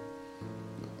arguments.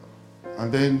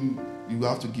 And then you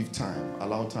have to give time,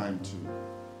 allow time to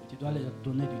Et tu dois leur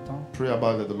donner du temps pray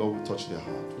about it, that the Lord will touch their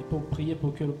heart. et pour prier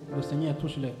pour que le Seigneur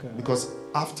touche leur cœur. Because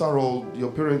after all,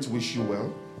 your parents wish you well,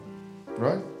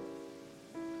 right?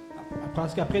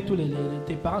 Parce qu'après tout,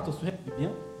 tes parents te souhaitent du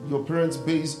bien, Your parents,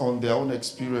 based on their own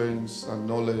experience and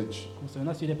knowledge,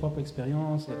 concernant sur les propres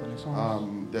expériences, les connaissances.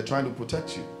 they're trying to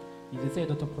protect you. Ils essaient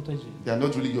de te protéger. They are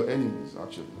not really your enemies,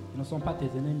 actually. Ils ne sont pas tes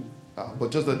ennemis.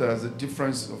 But just that there is a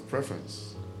difference of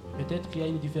preference. Peut-être qu'il y a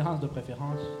une différence de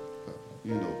préférence.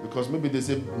 You know, because maybe they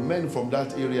say men from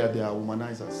that area, they are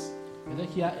womanizers. Peut-être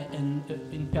qu'il y a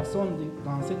une personne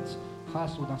dans cette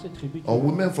race ou dans cette tribu Or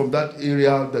women from that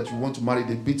area that you want to marry,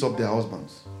 they beat up their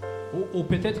husbands. ou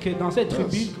peut-être que dans cette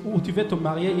tribu Yes. où tu veux te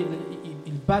marier,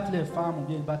 ils battent les femmes ou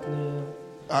bien ils battent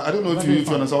les... I don't know if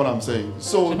you understand what I'm saying.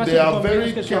 So they are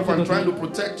very careful and trying to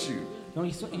protect you.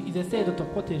 Donc ils essaient de te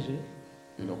protéger.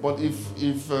 You know, but if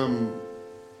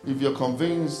you're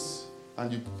convinced and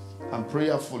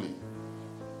prayerfully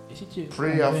Et si tu es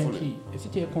Prayerfully. convaincu, et si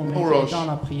tu es No convaincu rush. dans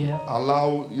la prière,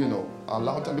 allow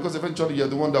time, because eventually you're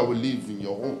the one that will live in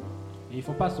your home. il ne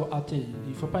faut pas se hâter, il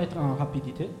ne faut pas être en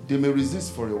rapidité. They may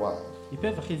resist for a while, Ils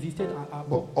peuvent résister à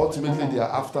but ultimately they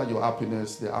are after your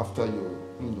happiness, they're after your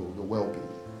well-being.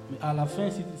 Mais à la fin,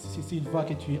 s'ils voient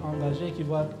que tu es engagé, qu'ils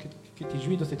voient que tu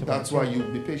jouis de cette That's relation, why you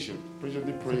be patient.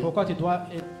 Patiently c'est pray. pourquoi tu dois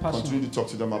être patient. Continue to talk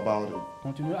to them about it.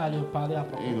 Continue à leur parler à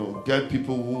propos. Get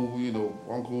people who,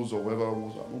 uncles or whoever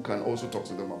who can also talk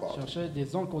to them about it. Chercher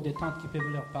des oncles ou des tantes qui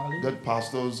peuvent leur parler. Get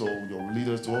pastors or your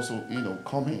leaders to also,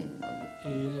 come in.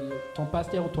 Et ton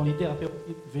pasteur ou ton leader peut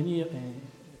venir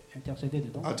intercéder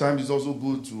dedans. At times it's also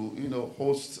good to,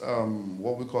 host,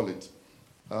 what we call it,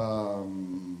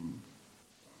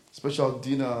 special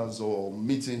dinners or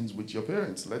meetings with your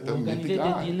parents. Let them meet Organiser the des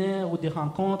guy. dîners ou des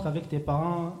rencontres avec tes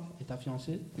parents et ta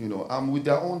fiancée. With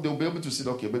their own, they'll be able to see,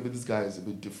 okay, maybe this guy is a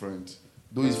bit different.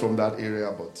 Though he's from that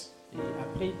area, but Et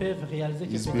après, ils peuvent réaliser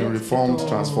que he's peut-être been reformed, que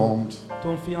transformed.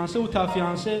 ton fiancé ou ta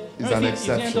fiancée, Is même an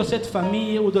s'il vient exception. de cette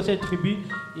famille ou de cette tribu,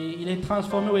 et il est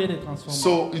transformé ou elle est transformée.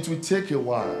 So it will take a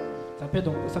while. Ça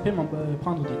peut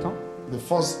prendre du temps. The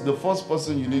first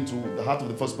person the heart of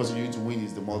the first person you need to win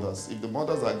is the mothers. If the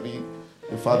mothers agree,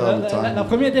 the father will La time.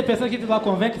 première des personnes qui te doit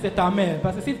convaincre, c'est ta mère.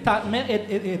 Parce que si ta mère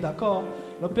est d'accord,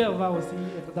 le père va aussi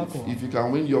être d'accord. If you can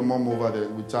win your mom over there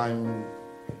with time,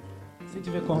 Si tu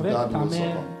veux convaincre dad ta will mère,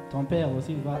 suffer. ton père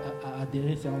aussi va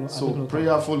adhérer avec So le temps.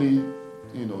 prayerfully,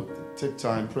 take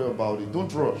time, pray about it. Don't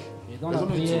rush. Et dans There's la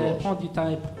no need to prière, rush. prends du temps.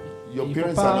 Your Il faut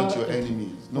parents pas are not your être- enemies.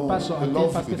 Il ne faut No, pas se they hâter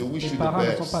love parce you. que They wish tes you the parents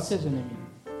ne sont pas best. tes ennemis.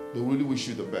 They really wish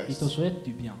you the Ils te best. souhaitent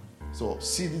du bien. So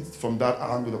see it from that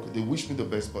angle. Okay, they wish me the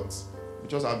best, but we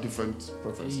just have different Et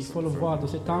preferences. il faut le voir de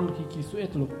cet angle qui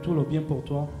souhaite tout le bien pour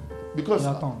toi. Because Et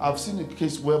attends. I've seen a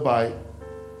case whereby,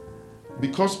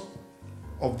 because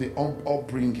of the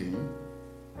upbringing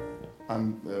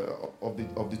and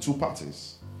of the two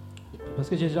parties, Parce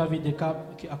que j'ai déjà vu des cas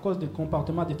qui, à cause du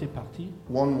comportement de tes parties,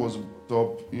 One was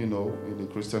brought up, in a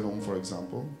Christian home, for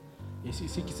example. et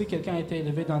si quelqu'un a été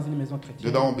élevé dans une maison The chrétienne,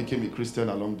 other one became a Christian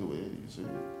along the way. You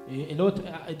see. et l'autre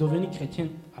est devenu chrétien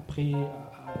après,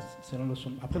 selon le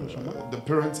chemin, après le chemin. The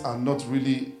parents are not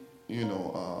really,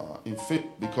 in faith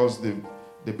because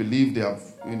they believe they have,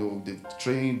 they've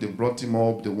trained, they brought him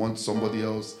up, they want somebody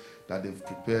else that they've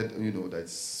prepared, that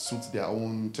suits their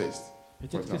own taste.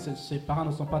 Peut-être que ses parents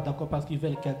ne sont pas d'accord parce qu'ils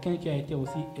veulent quelqu'un qui a été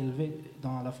aussi élevé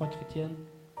dans la foi chrétienne.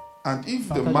 And if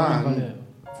the Partage les mêmes man, valeurs.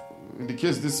 in the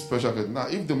case of this special case, now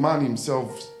if the man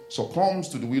himself succumbs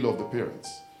to the will of the parents,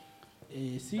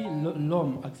 Et si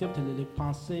l'homme accepte les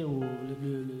pensées ou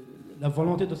la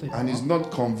volonté de ses and parents, is not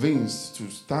convinced to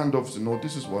stand up to know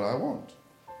this is what I want,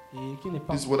 et qui n'est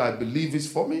pas, this is what I believe is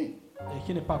for me, et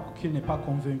qui n'est pas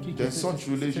convaincu que then c'est such ce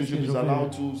que relationship je is veux,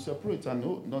 allowed to separate and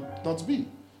not be.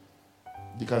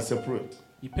 They can separate.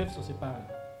 ils peuvent se séparer.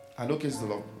 I know cases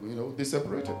of, they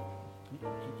separated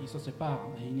Ils se séparent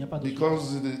et il n'y a pas de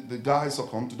because the guy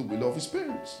succumbed to the will of his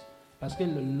parents. parce que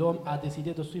l'homme a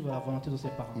décidé de suivre la volonté de ses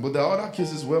parents. But there are other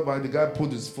cases whereby the guy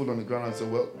put his foot on the ground and said,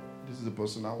 well, this is the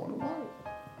person I want to marry.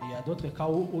 Et il y a d'autres cas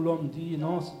où l'homme dit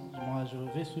non, moi je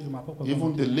vais suivre ma propre Even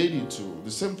volonté. the lady too.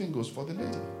 The same thing goes for the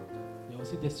lady. Il y a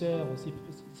aussi des sœurs aussi,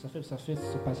 ça fait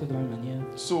se passer de la même manière.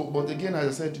 So, but again, as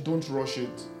I said, don't rush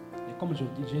it. Et comme j'ai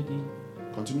dit,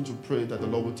 Continue to pray that the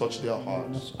Lord will touch their ne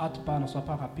hearts se hâte pas, ne sois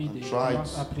pas rapide And et try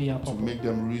commence à prier à to propos. make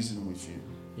them reason with you.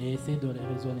 Et essaie de les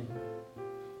raisonner.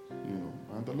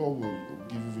 And the Lord will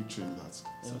give you victory in that.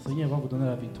 Et le Seigneur va vous donner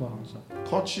la victoire en ça.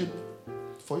 Courtship,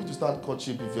 for you to start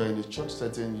courtship, if you're in a church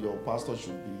setting, your pastor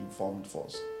should be informed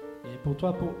first. Et pour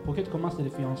toi, pour que tu commences les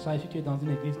fiançailles, si tu es dans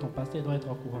une église, ton pasteur doit être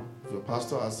au courant. If your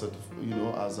pastor has said,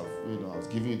 has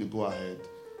given you the go ahead,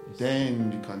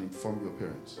 then you can inform your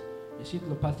parents. Et si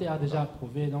le pasteur a déjà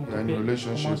approuvé, donc tu You're in peux a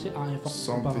relationship, commencer à informer tes parents.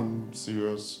 something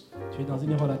serious. Tu es dans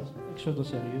une relation, quelque chose de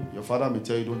sérieux. Your father may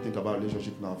tell you, don't think about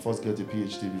relationship now. First get a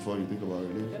PhD before you think about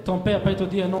relationship. Ton père peut te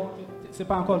dire non, c'est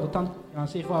pas encore le temps de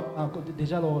fiancer, il faut avoir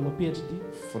déjà le PhD.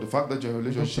 For the fact that you're in a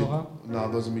relationship Doctorat. now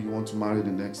doesn't mean you want to marry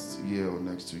the next year or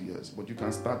next 2 years, but you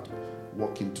can start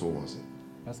working towards it.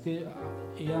 Parce que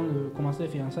ayant commencé les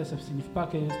fiançailles, ça ne signifie pas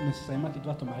que nécessairement tu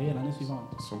dois te marier l'année suivante.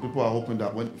 Some people are hoping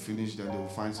that when you finish, then they will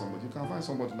find somebody. You can find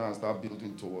somebody now and start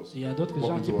building towards. Et il y a d'autres gens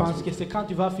Working qui towards pensent it. que c'est quand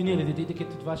tu vas finir les études que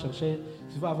tu vas chercher,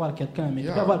 tu vas avoir quelqu'un. Mais tu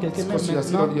Yeah, vas avoir quelqu'un même because you're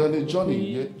still maintenant. you're on a journey.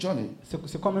 Oui, You're a journey.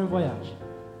 c'est comme un voyage.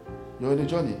 You're on a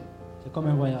journey, C'est comme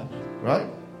un voyage. right?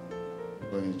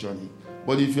 You're on a journey.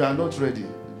 But if you are not ready,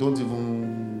 don't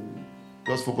even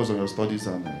just focus on your studies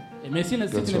and. Mais si tu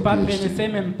That's n'es your pas prêt, PhD. ne sais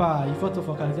même pas. Il faut te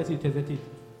focaliser sur tes études.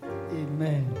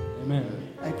 Amen. Amen.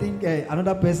 I think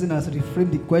another person has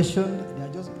reframed the question. They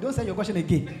are just don't say your question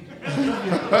again.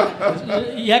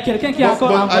 Il y a quelqu'un qui a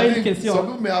encore I envoyé une think question. some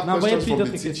people may have On a envoyé questions plus from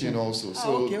the d'autres teaching questions. also. Ah, So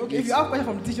okay. If it's- you have question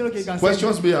from the teacher, okay, you can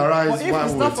questions say. may arise But if while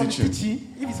it's we're not from the teaching. teaching,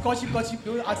 if it's courtship,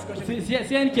 don't ask question.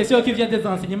 S'il y a une question qui vient des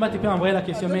enseignements, tu peux envoyer la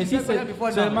question. Ah, Mais donc si tu fais rien before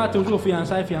c'est now. seulement toujours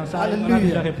fiançailles, on a Hallelujah.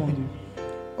 déjà répondu.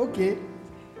 Okay.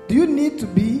 Do you need to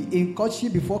be in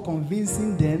courtship before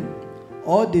convincing them,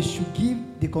 or they should give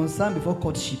the consent before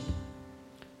courtship?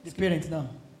 The parents now.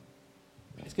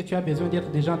 Est-ce que tu as besoin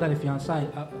d'être déjà dans les fiançailles?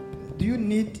 Do you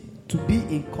need to be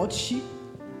in courtship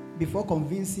before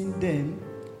convincing them,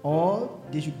 or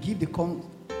they should give they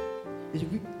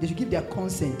should give their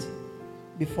consent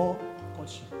before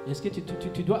courtship? Est-ce que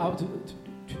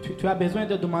tu as besoin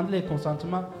de demander le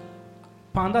consentement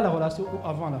pendant la relation ou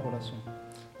avant la relation?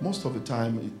 Most of the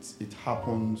time, it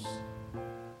happens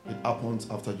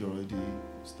after you already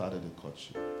started the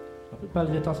courtship. La plupart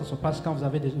du temps, ça se passe quand vous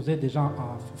êtes déjà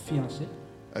fiancés.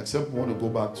 Except we want to go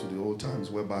back to the old times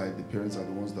whereby the parents are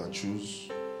the ones that choose.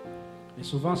 Et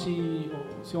souvent, si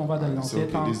on va dans And l'ancien say,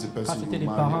 temps, okay, this is the quand person c'était you les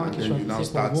marry, parents and qui then you now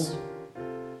choisissaient pour start. vous,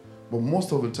 But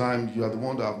most of the time, you are the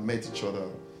one that have met each other.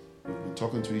 You've been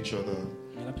talking to each other,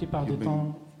 mais la plupart du You've been,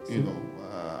 temps,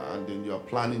 and then you are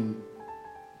planning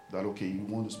that okay, you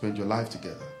want to spend your life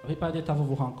together. la plupart du temps, vous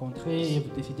vous rencontrez et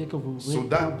vous décidez que vous So voulez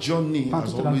that journey prendre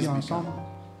has toute la vie always ensemble. begun.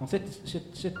 Donc,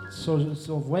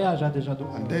 ce voyage a déjà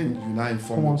And then you now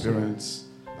inform your commencé. parents.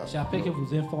 C'est après que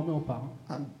vous informez aux parents.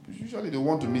 And usually they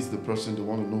want to meet the person, they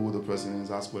want to know who the person is,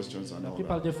 ask questions and La all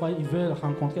plupart that. des fois, ils veulent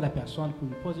rencontrer la personne pour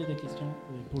lui poser des questions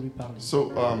et pour lui parler.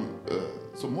 So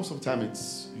most of the time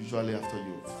it's usually after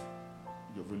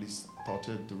you've really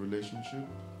started the relationship.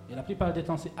 Et la plupart du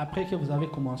temps, c'est après que vous avez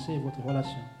commencé votre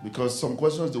relation. Because some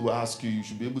questions they will ask you, you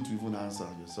should be able to even answer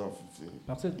yourself.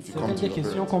 Parce que If you come certaines to des your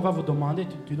questions parents. qu'on va vous demander,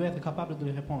 tu dois être capable de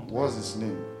les répondre. What's his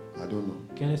name? I don't know.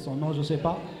 Quel est son nom, je ne sais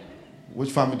pas.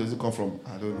 Which family does it come from?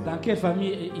 I don't know. Dans quelle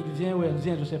famille il vient ou elle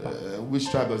vient, je ne sais pas. Which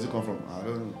tribe does it come from? I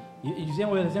don't know. Il vient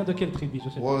ou elle vient de quelle tribu, je ne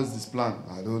sais pas. What is this plan?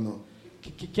 I don't know.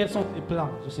 Quels sont tes plans,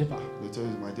 je ne sais pas. They tell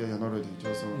you, my dear, you're not ready.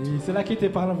 Just Et c'est là qui te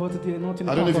parle, votre dire non, tu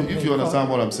n'es I pas don't know encore if you prêt. understand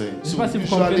what I'm saying. Je ne sais So pas si vous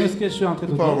comprenez ce que je usually, suis en train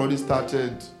de people have dire. already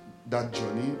started that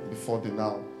journey before they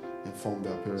now inform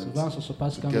their parents. Souvent, ça se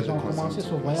passe to quand get les gens the ont commencé consent ce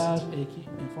to bless voyage it. et qui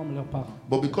informent leurs parents.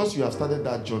 But because you have started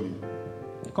that journey,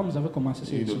 Et comme vous avez commencé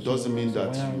ce it doesn't mean that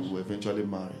voyage, you will eventually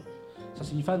marry. ça ne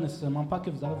signifie nécessairement pas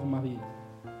que vous allez vous marier.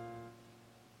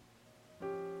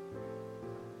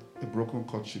 A broken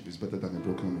courtship is better than a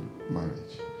broken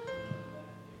marriage.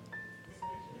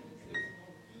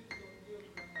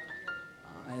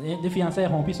 Des fiançailles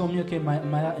rompues sont mieux qu'un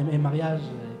mariage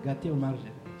gâté ou mariage.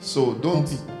 So don't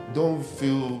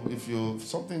feel if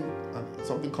something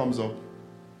comes up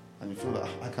and you feel that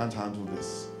I can't handle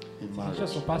this in Si quelque marriage.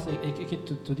 chose se passe et que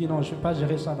tu te dis non, je ne vais pas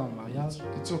gérer ça dans le mariage,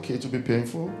 It's okay to be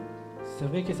painful. c'est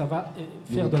vrai que ça va You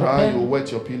faire will de la cry, you will peine.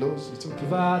 wet your pillows. It's okay.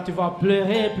 Tu vas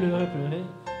pleurer.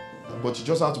 But you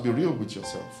just have to be real with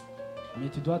yourself. Mais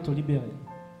tu dois te libérer.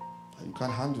 You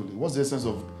can't handle it. What's the essence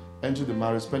of entering the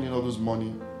marriage, spending all this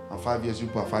money, and 5 years you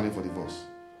are filing for divorce?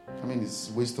 I mean,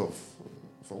 it's waste of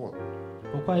for what?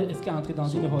 Pourquoi est-ce qu'entrer dans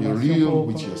So une be relation real pour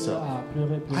with continuer yourself. à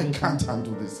pleurer. I can't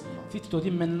handle this. Si tu te dis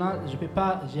maintenant, je ne peux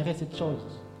pas gérer cette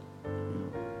chose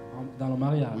dans le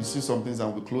mariage. We see some things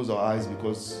and we close our eyes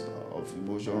because of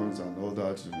emotions and all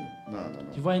that. No.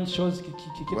 Tu vois une chose que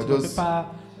tu ne peux pas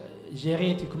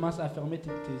gérer, tu commences à fermer tes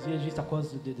yeux juste à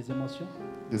cause des émotions.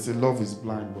 They say love is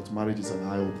blind, but marriage is an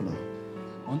eye opener.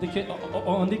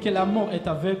 On dit que l'amour est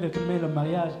aveugle, mais le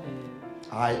mariage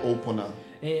Eye opener.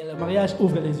 et le mariage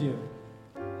ouvre les yeux.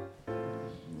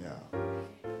 Yeah.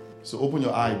 So open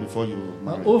your eye before you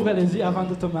marry. Ouvre les yeux avant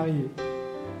de te marier.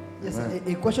 Yes, Amen.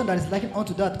 a question that is likened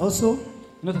onto that also.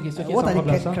 Une autre question qui est What are semblable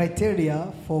à the ça. criteria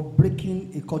for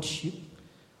breaking a courtship?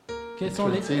 Quels sont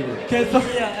les Criteria.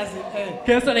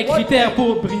 quels sont les critères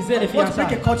pour briser les What break a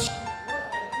fiançailles? courtship?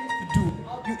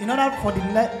 What do you do in order for the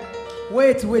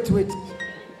wait.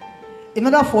 In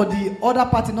order for the other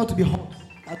party not to be hurt,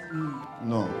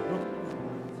 No.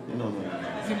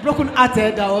 it's broken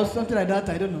hearted or something like that.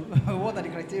 I don't know. What are the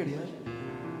criteria?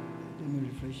 Let me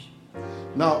refresh.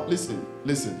 Now listen,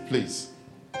 please.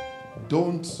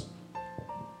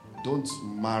 Don't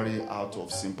marry out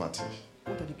of sympathy.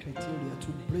 What are the criteria to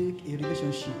break a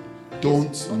relationship? Don't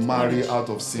Yes, not marry marriage, out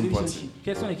of sympathy. relationship.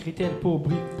 Quels sont les critères pour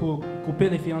couper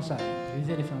les fiançailles,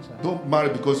 briser les fiançailles? Don't marry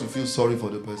because you feel sorry for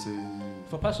the person.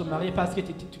 Il ne faut pas se marier parce que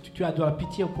tu as de la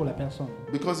pitié pour la personne.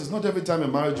 Because it's not every time in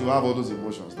marriage you have all those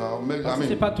emotions. Now, I Parce que ce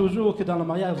n'est mean, pas toujours que dans le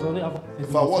mariage vous allez avoir des in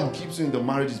fact, what émotions. keeps you in the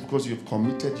marriage is because you've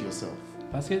committed yourself.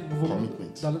 Parce que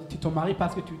Commitment. tu te maries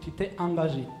parce que tu t'es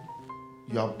engagé.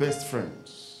 You are best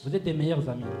friends. Vous êtes des meilleurs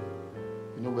amis.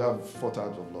 You know, we have 4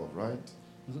 types of love, right?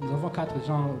 Nous avons 4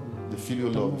 genres. The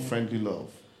filial love, the friendly love,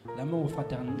 L'amour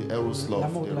fraternel. the eros love,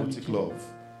 L'amour the de erotic l'amitié. love,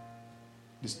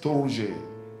 the storge,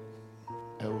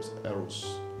 eros.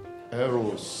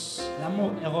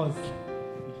 L'amour éros.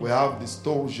 We have the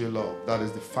storge love, that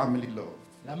is the family love,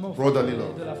 L'amour Brotherly fraternel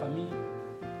love. de la famille.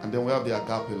 and then we have the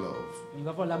agape love, Nous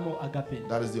avons l'amour agapé.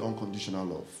 that is the unconditional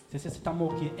love. C'est cet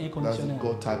amour qui est That's the inconditionnel.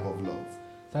 God type of love.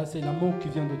 Ça, c'est l'amour qui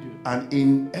vient de Dieu. And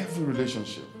in every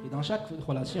relationship, Et dans chaque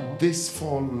relation, these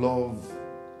 4 love,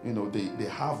 you know, they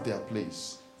have their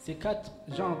place. ces 4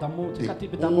 genres d'amour, ces They 4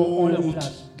 types d'amour ont leur hold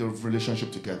place. the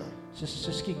relationship together. C'est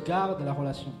ce qui garde la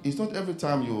relation. It's not every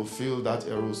time you will feel that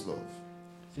eros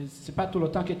love. C'est pas tout le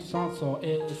temps que tu sens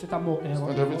cet amour It's éros.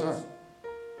 not every time.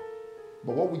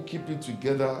 But what will keep it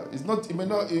together is not.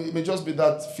 It may just be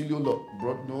that filial love,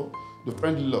 bro. No, the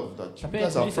friendly love that Ça you peut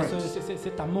guys are être juste friends.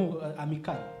 cet amour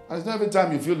amical. And it's not every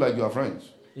time you feel like you are friends.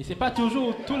 Et c'est pas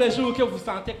toujours tous les jours que vous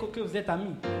sentez que vous êtes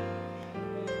amis.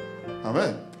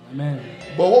 Amen. Amen.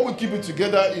 But what will keep it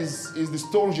together is the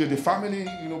story, the family,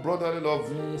 you know, brotherly love.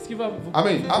 Mais ce qui va vous, I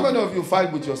mean, how many of you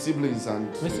fight with your siblings and?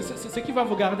 mais ce qui va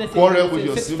vous garder, Quarrel with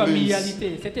your cette siblings.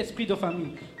 familialité, cet esprit de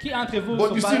famille. Qui entre vous But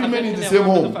se you bat still remain avec in the les same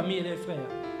membres de home. famille et les frères.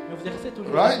 Mais vous restez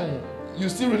toujours Right? des frères. You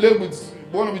still relate with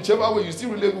whichever way. You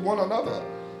still relate with one another.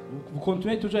 Vous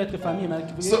continuez toujours à être famille,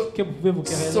 mais So- que vous pouvez vous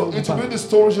quereller. So ou it pas. will be the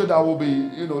story that will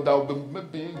be, you know, that will be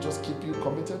maybe just keep you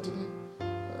committed to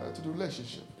the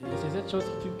relationship. Et c'est cette chose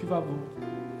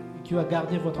qui va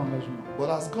garder votre engagement. But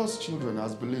as God's children,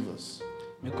 as believers,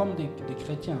 Mais comme des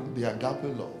chrétiens, the agape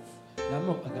love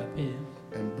l'amour agapé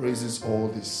embraces all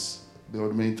this, the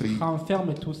remaining 3.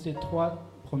 renferme tous ces 3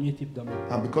 premiers types d'amour.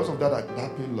 And because of that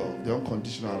agape love, the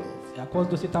unconditional love, Et à cause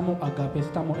de cet amour agapé,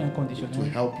 cet amour it will inconditionnel,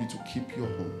 help you to keep your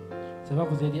home ça va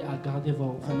vous aider à garder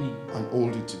vos familles and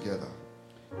hold it together.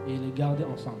 et les garder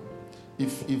ensemble.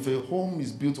 If a home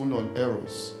is built only on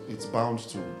errors, it's bound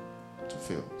to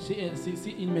fail. Si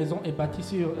une maison est bâtie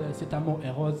sur cet amour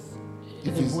éros, elle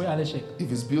If est it's- vouée à l'échec.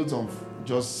 If it's built on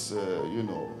just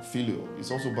failure,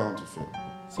 it's also bound to fail.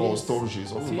 Or storage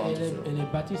is also Si bound to fail. elle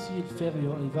est bâtie sur fer,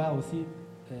 il va aussi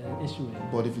échouer.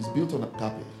 But if it's built on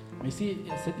agape, Mais si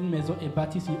une maison est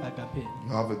bâtie sur agapé,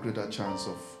 you have a greater chance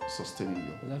of sustaining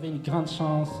you. vous avez une grande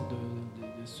chance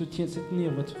de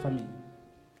soutenir votre famille.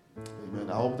 Amen.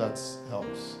 I hope that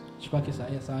helps. Je crois que ça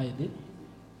a aidé.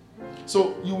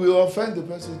 So you will offend the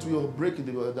person to your break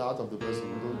the heart of the person.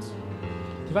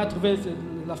 Tu vas trouver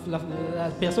la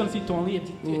personne sur ton lit et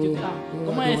tu dis,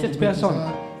 comment est cette personne?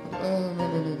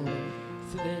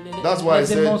 C'est That's why I les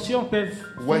said, émotions peuvent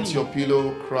Wet finir. your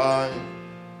pillow, cry.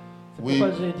 C'est weep.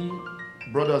 pourquoi j'ai dit,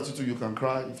 Brothers, you too, you can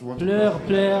cry if you want pleure,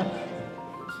 pleure.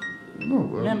 to. No,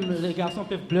 well, Même les garçons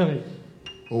peuvent pleurer.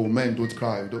 oh, men don't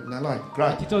cry. Don't I like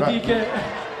cry. Tu te dis cry.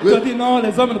 que, tu te dis non,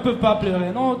 les hommes ne peuvent pas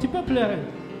pleurer. Non, tu peux pleurer.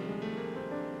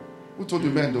 Who told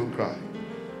you men don't cry?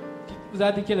 Vous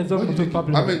avez dit que les hommes ne I peuvent pas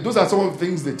pleurer. mean, those are some of the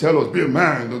things they tell us. Be a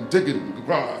man, don't take it,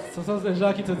 cry. Ce sont ces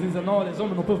gens qui te disent non, les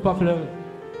hommes ne peuvent pas pleurer.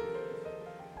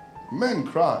 Men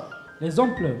cry. Les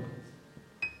hommes pleurent.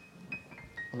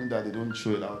 Only that they don't show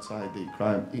it outside, they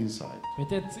cry inside.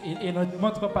 Peut-être ils ne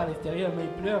montrent pas à l'extérieur, mais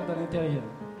ils pleurent dans l'intérieur.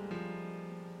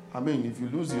 I mean, if you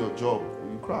lose your job,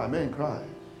 you cry. Men cry.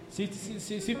 Si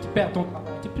tu perds ton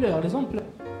travail, tu pleures. Les hommes pleurent.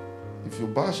 If you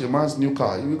bash a man's new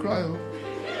car, you will cry. Oh.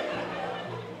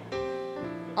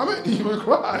 I mean, you will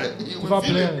cry. You Tu will vas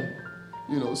feel it. pleurer.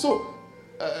 You know. So,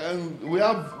 and we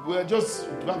have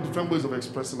different ways of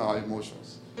expressing our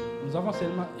emotions. Nous avons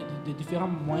seulement des différents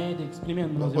moyens d'exprimer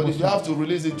nos But if you émotions. have to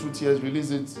release it through tears,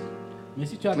 release it. Mais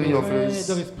si tu as clean your besoin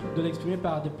face. de l'exprimer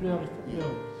par des pleurs, il faut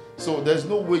pleurer. So there's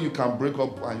no way you can break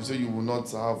up and you say you will not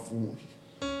have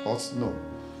hurt. No.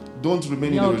 Don't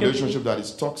remain in a relationship that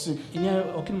is toxic. Il n'y a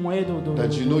aucun moyen de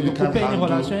That you know you can't couper une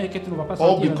handle. relation et que tu ne vas pas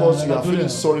All sentir because you la are feeling douleur.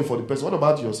 sorry for the person. What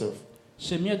about yourself?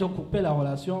 C'est mieux de couper la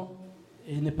relation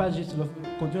et ne pas juste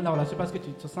continuer la relation parce que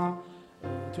tu te sens,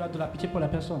 tu as de la pitié pour la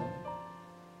personne.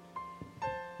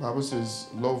 Bible says,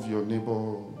 love your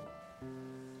neighbor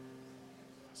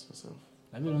as yourself.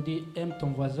 La Bible nous dit aime ton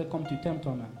voisin comme tu t'aimes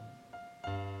toi-même.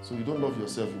 So you don't love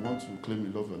yourself. You want to claim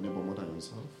you love your neighbor more than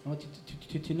yourself. Donc,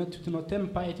 tu ne t'aimes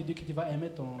pas et tu dis que tu vas aimer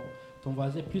ton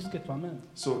voisin plus que toi-même.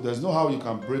 So there's no how you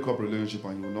can break up a relationship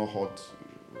and you will not hurt.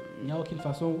 Il n'y a aucune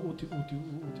façon où tu vas couper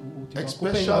une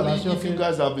Especially relation if you que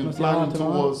guys have been non seulement planning tu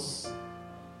towards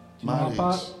n'auras pas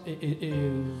marriage.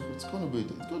 It's going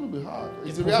to be hard.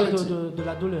 It's the éprouvé reality. de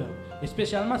la douleur. Et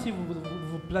spécialement si vous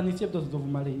planifiez de vous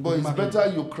marier. But it's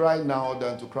better you cry now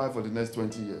than to cry for the next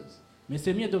 20 years. Mais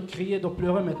c'est mieux de crier, de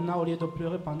pleurer maintenant au lieu de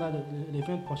pleurer pendant les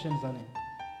 20 prochaines années.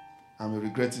 I'm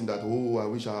regretting that. Oh, I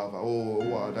wish I have. Oh,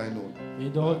 had I known. Et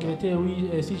de regretter, oui,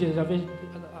 si j'avais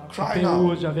Cry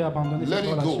now. ou j'avais abandonné Let cette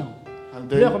it go. relation. And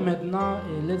Pleure then, maintenant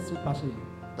et laisse passer.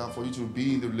 than for you to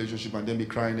be in the relationship and then be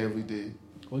crying every day.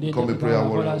 Au lieu Comme de un dans la prayer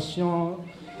warrior. relation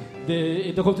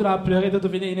et de continuer à pleurer, de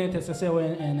devenir une intercesseur ou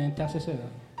un intercesseur.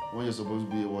 When you're supposed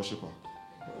to be a worshiper.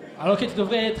 Alors que tu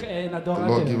devrais être un The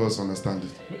Lord give adorateur. us understanding.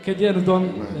 Que Dieu nous donne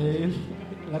Amen.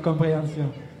 la compréhension.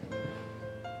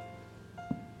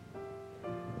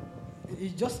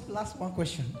 It's just last one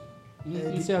question.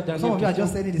 Une seule dernière Some of you are question.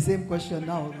 just sending the same question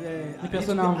now. Une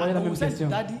personne a envoyé la même question.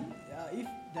 Daddy,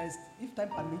 if time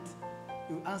permits,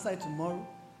 he will answer it tomorrow.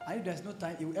 And if there's no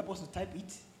time, he will help us to type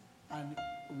it and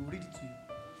we will read it to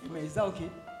you. Amen. Is that okay?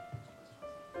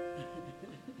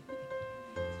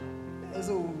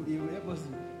 So he will help us to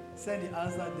send the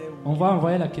answer there. On va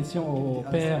envoyer la question au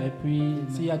père et puis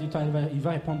s'il y a du temps, il va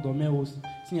répondre demain ou s'il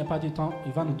n'y a pas du temps,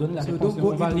 il va nous donner la So réponse don't et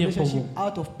go on va into lire pour vous. relationship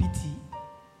out of pity.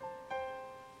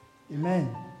 Amen.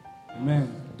 Amen.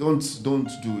 Don't do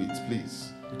it,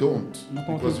 please. Don't. Ne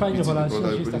Because conclut pas you une pity the relation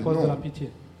brother, you juste à pity- cause de la no.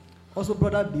 pitié. Also,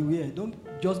 brother, beware. Don't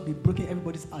just be breaking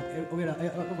everybody's heart.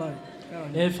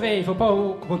 Et frère, il ne faut pas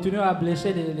continuer à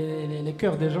blesser les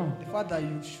cœurs des gens. The fact that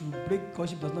you should break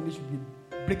courtship does not mean you should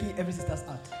be breaking every sister's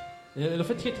heart. Et le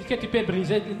fait que tu peux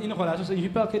briser une relation, ça ne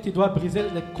signifie pas que tu dois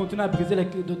continuer à briser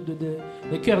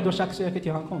les cœurs de chaque sœur que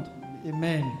tu rencontres.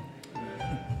 Amen.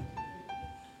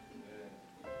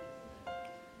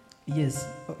 Yes,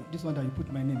 this one that you put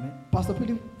my name. Pastor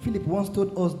Philip once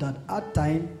told us that hard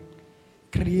time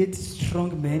creates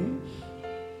strong men.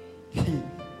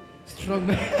 Strong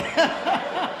men.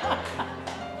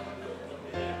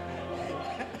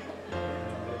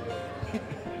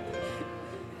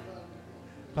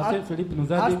 Pasteur Philippe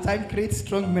nous a dit Hard time creates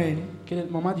strong men. que les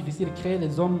moments difficiles créent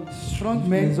les hommes Strong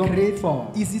men les hommes create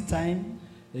forts. easy time,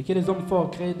 Et que les hommes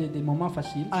forts créent des moments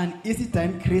faciles. and easy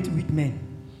time create weak men.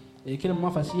 Et quel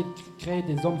moment facile crée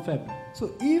des hommes faibles.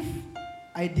 So if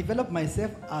I develop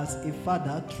myself as a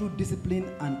father through discipline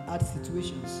and hard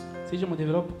situations, Si je me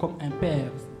développe comme un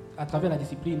père à travers la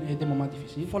discipline et des moments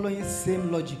difficiles, following same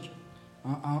logic,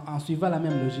 en suivant la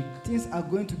même logique, things are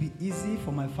going to be easy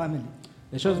for my family,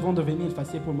 les choses vont devenir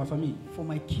faciles pour ma famille, for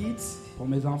my kids pour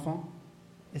mes enfants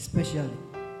especially.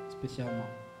 spécialement.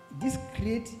 This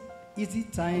creates easy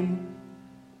time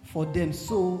for them.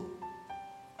 So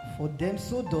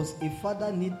does a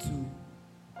father need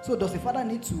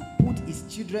to put his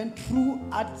children through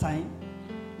hard time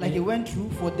like he went through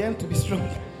for them to be strong?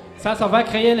 Ça va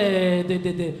créer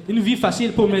une vie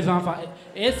facile pour mes enfants.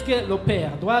 Est-ce que le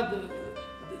père doit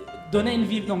donner une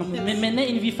vie, non,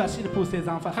 mener une vie facile pour ses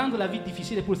enfants, rendre la vie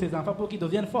difficile pour ses enfants pour qu'ils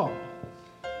deviennent forts?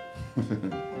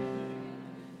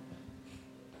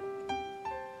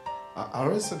 I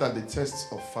already said that the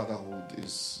test of fatherhood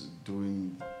is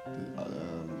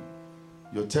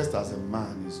your test as a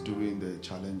man is doing the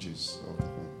challenges of the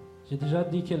home. J'ai déjà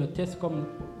dit que le test, comme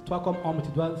toi comme homme, tu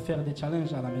dois faire des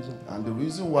challenges à la maison. And the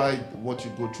reason why what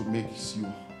you go through makes you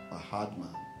a hard man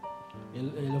Et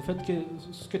le fait que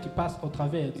ce que tu passes au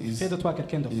travers fait de toi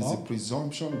quelqu'un de is fort. a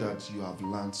presumption that you have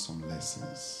learned some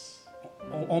lessons.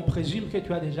 On présume que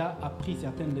tu as déjà appris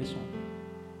certaines leçons.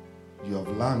 You have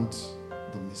learned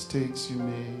the mistakes you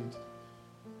made.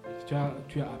 Tu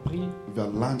as appris. You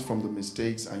have learned from the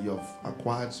mistakes and you have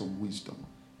acquired some wisdom.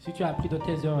 Si tu as appris de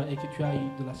tes erreurs et que tu as eu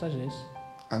de la sagesse,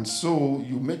 And so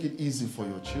you make it easy for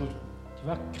your children tu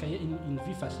vas créer une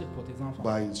vie facile pour tes enfants.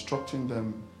 by instructing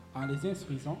them, En les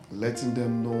instruisant, letting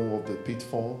them know of the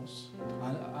pitfalls,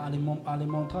 à les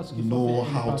montrer ce qu'il faut know faire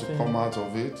et ne how pas to faire. come out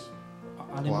of it,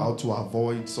 À les or how to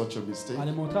avoid such a mistake.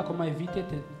 montrer comment éviter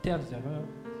telles erreurs.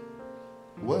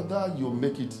 Whether you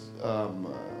make it,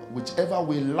 whichever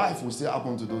way life will still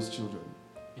happen to those children.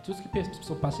 Et tout ce qui peut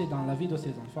se passer dans la vie de ces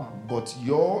enfants. But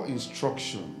your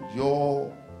instruction,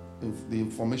 the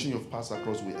information you've passed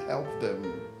across will help them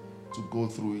to go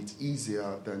through it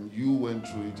easier than you went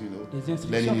through it, Les instructions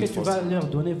learning que it tu vas first. leur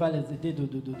donner va les aider de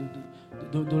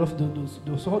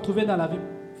se retrouver dans la vie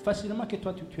facilement que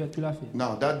toi tu l'as fait.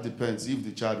 Now that depends if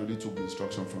the child really took the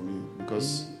instruction from you,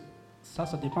 because Ça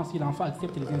dépend si l'enfant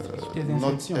accepte tes not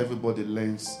instructions. everybody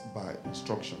learns by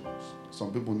instructions.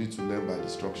 Some people need to learn by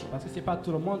instruction. Parce que ce n'est pas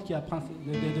tout le monde qui apprend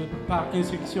par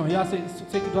instruction. Il y a ceux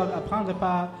qui doivent apprendre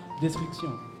par destruction.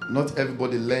 Not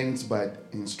everybody learns by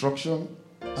instruction.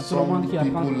 Pas tout le Some monde qui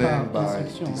apprend people learn par by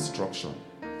instruction. destruction.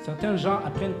 Certains gens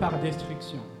apprennent par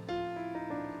destruction.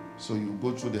 So you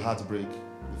go through the heartbreak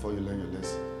before you learn your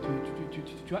lesson.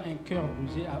 Tu as un cœur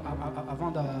brisé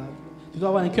avant de... Tu dois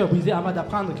avoir un cœur brisé avant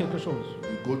d'apprendre quelque chose.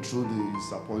 You go through the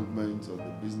disappointment or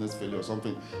the business failure or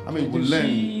something. I mean, Tu we learn,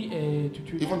 suis et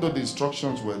even though the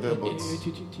instructions were there, but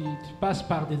tu passes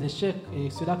par des échecs et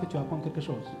c'est là que tu apprends quelque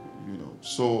chose. you know.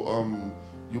 So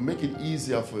you make it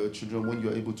easier for your children when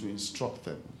you're able to instruct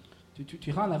them.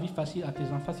 Tu rends la vie facile à tes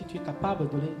enfants si tu es capable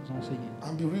de les enseigner.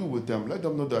 And be real with them. Let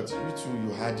them know that you too,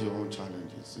 you had your own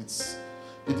challenges.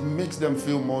 It makes them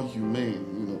feel more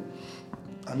humane,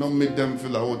 and not make them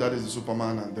feel like, oh, that is the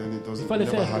Superman, and then it Il doesn't faut les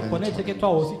never faire had any reconnaître que challenge. toi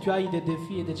aussi tu as eu des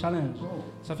défis et des challenges. No.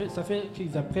 Ça fait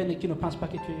qu'ils apprennent et qu'ils ne pensent pas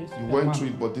que tu es You went Superman. through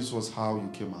it, but this was how you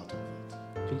came out of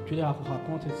it. Tu leur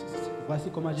racontes, voici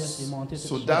comment j'ai monté cette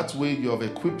So chose. that way you have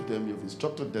equipped them, you've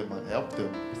instructed them, and helped them,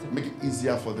 make it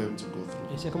easier for them to go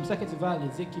through. Et c'est comme ça que tu vas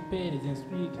les équiper, les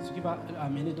instruire, ce qui va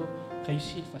amener de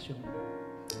réussir facilement.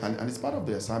 And it's part of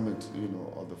the assignment,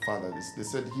 of the father. They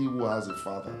said he who has a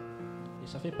father Et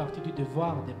ça fait partie du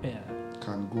devoir des pères.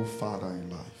 can go farther in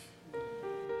life.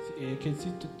 Et que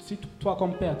si toi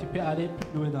comme père, tu peux aller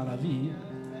plus loin dans la vie,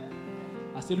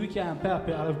 à celui qui a un père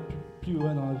peut aller plus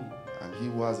loin dans la vie. And he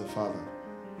who has a father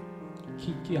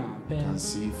Qui a un père can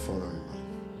see further in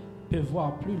life. peut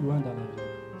voir plus loin dans la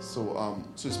vie. So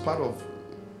it's part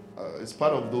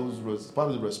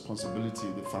of the responsibility,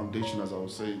 the foundation, as I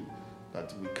was saying,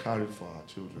 that we carry for our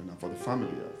children and for the family.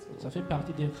 Ça fait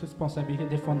partie des responsabilités,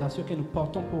 des fondations que nous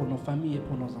portons pour nos familles et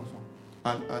pour nos enfants.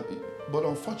 But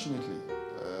unfortunately,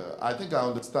 I think I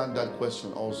understand that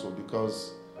question also,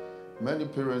 because many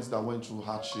parents that went through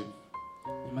hardship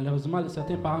Et malheureusement,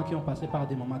 certains parents qui ont passé par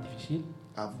des moments difficiles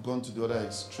have gone to the other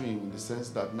extreme in the sense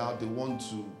that now they want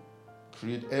to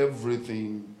create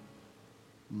everything,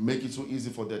 make it so easy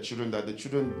for their children that the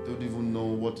children don't even know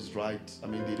what is right. I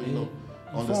mean, they don't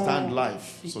understand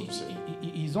life, so to say.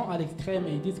 Ils ont à l'extrême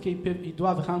et ils disent qu'ils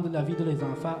doivent rendre la vie de les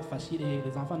enfants facile et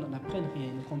les enfants n'apprennent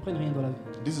rien, ne comprennent rien dans la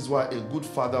vie. This is why a good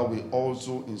father will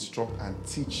also instruct and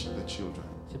teach the children.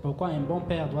 C'est pourquoi un bon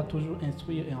père doit toujours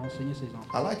instruire et enseigner ses enfants.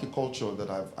 I like a culture that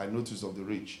I noticed of the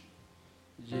rich.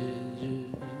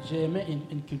 J'ai aimé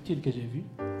une culture que j'ai vue.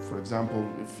 For example,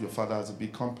 if your father has a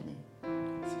big company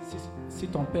Si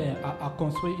ton père a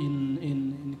construit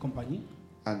une compagnie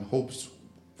and hopes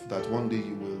that one day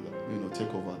you will, take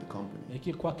over the company, et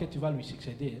qu'il croit que tu vas lui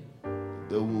succéder,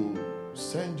 they will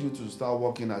send you to start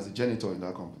working as a janitor in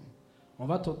that company. on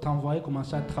va t'envoyer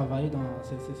commencer à travailler dans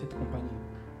cette compagnie.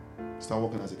 Start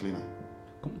working as a cleaner,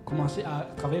 Commencer à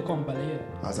travailler comme balayeur,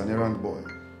 as an errand boy.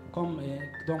 comme,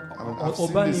 donc I mean, au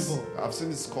bas niveau. I've seen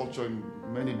this culture in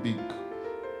many big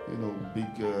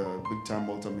time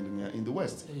multimillionaire in the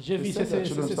West. J'ai They vu send their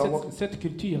children to start working cette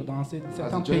culture dans as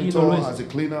certains a pays de janitor, l'Ouest. as a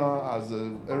cleaner, as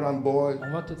an errand boy,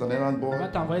 On va as an errand on va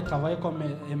boy. t'envoyer travailler comme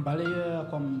un balayeur,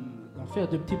 comme faire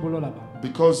de petits boulots là-bas.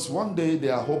 Because one day they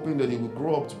are hoping that he will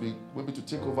grow up to be maybe to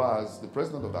take over as the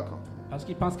president of that company. Parce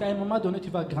qu'ils pensent qu'à un moment donné, tu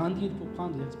vas grandir pour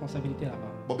prendre des responsabilités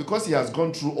là-bas. But because he has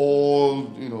gone through all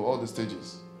the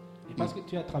stages, Et parce que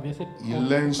tu as traversé he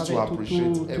learns to traversé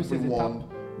appreciate toutes ces étapes, everyone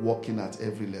working at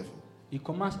every level.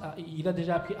 il a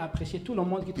déjà appris à apprécier tout le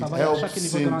monde qui It travaille à chaque helps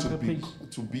niveau de him l'entreprise.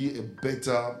 to be a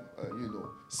better,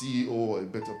 CEO or a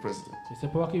better president. C'est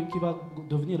pour voir qui va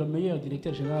devenir le meilleur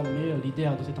directeur général, le meilleur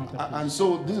leader de cette And entreprise.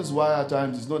 so this is why at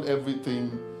times it's not everything,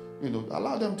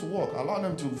 allow them to work, allow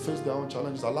them to face their own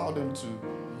challenges, allow them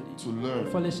to learn.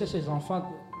 Il faut laisser ses enfants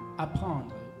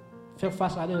apprendre, faire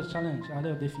face à leurs challenges, à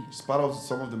leurs défis. It's part of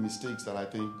some of the mistakes that I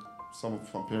think some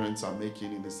parents are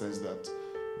making in the sense that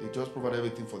they just provide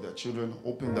everything for their children,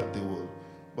 hoping that they will,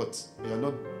 but they are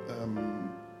not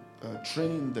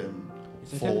training them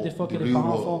C'est for des fois que the les real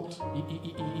parents font, world.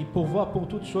 ils pourvoient pour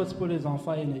toutes choses pour les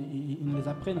enfants et ils ne les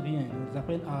apprennent rien, ils les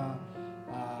apprennent à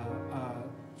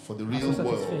For the se real satisfaire.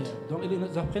 world. Donc ils ne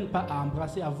les apprennent pas à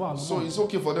embrasser, à voir le So monde. it's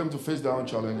okay for them to face their own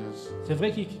challenges. C'est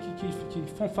vrai qu'ils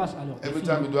font face à leurs Every défis.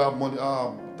 time you don't have money,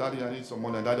 daddy, I need some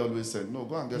money, and daddy always said, no,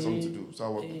 go and get something to do. So I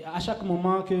work. Et à chaque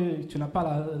moment que tu n'as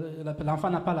pas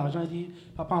l'enfant n'a pas l'argent, il dit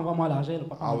papa envoie-moi l'argent, le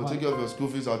papa I will envoie. take care of your school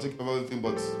fees, I'll take care of everything,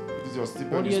 but this is your Au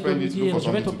stipend, you lieu de spend lui it, look dire for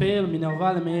je vais something te to do. payer le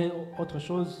minerval, mais autre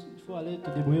chose, il faut aller te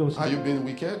débrouiller aussi. Are you being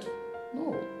wicked?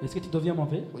 No. Est-ce que tu deviens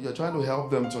mauvais? But you're trying to help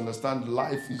them to understand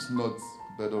life is not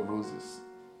bed of roses.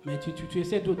 Mais tu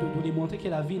essaies de lui montrer que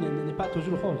la vie n'est pas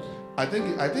toujours rose. I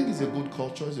think it's a good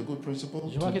culture, it's a good principle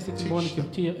Je vois to que c'est une bonne teach them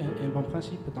culture, un bon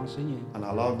principe d'enseigner, and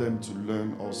allow them to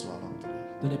learn also along the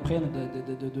way. de les prendre,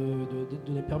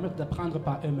 de les permettre d'apprendre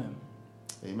par eux-mêmes.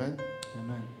 Amen.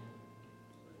 Amen.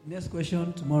 Next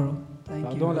question tomorrow. Thank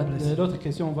Pardon, you. God bless you. l'autre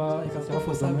question, on va, You ça can sera go for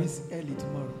pour demain. service early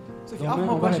tomorrow. So if you Demain, have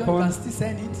more on va questions, you répondre. can still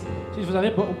send it. Si vous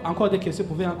avez encore des questions,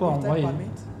 vous pouvez encore If time envoyer.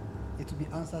 permit, it will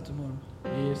be answered tomorrow.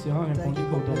 Et sera répondu Thank you,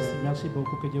 pour God demain. bless you. Merci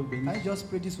beaucoup, que Dieu vous Can you bénisse. just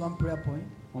pray this one prayer point?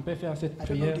 On peut faire cette I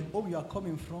don't know prière. the home you are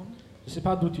coming from. Je ne sais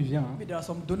pas d'où tu viens. hein. Maybe there are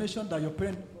some donations that your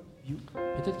parents give you.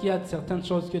 Peut-être qu'il y a certaines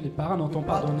choses que les parents n'ont You're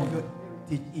pas part of données, your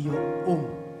heritage in your home.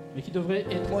 mais qui devraient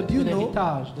être But do you know,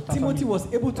 l'héritage de ta Timothy famille. was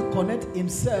able to connect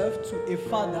himself to a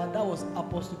father that was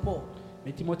Apostle Paul.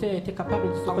 Mais Timothée a été capable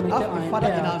de se And connecter have à a un father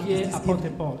in père our qui est midst this apôtre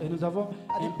evening. Paul. Et nous avons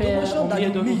And un the père donation au that milieu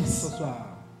you de nous miss ce soir.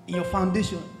 in your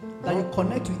foundation, that you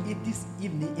connect with it this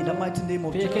evening in the mighty name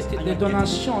of Père, Jesus. que and les you are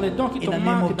donations, les dons qui in te the name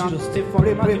manquent of dans Jesus. tes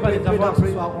Pray, fondements, pray, tu vas les pray, pray, avoir ce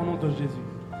pray. soir au nom de Jésus.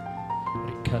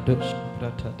 Kadosh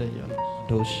Bratadaya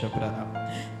Dosha Bra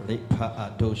Lepa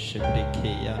Adosha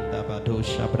Brikeya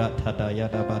Dabadosha Bratadaya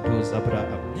Dabadoza Bra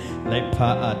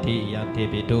Lepa Adia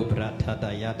Debedo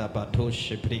Bratadaya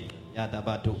Dabadosha Brikeya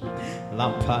Dabadu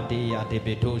Lampadia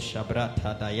Debedosha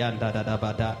Bratadaya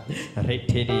Dabada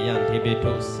Retedia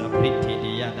Debedosa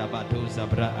Britedia Dabadoza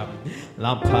Bra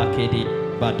Lampakedi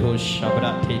Badosha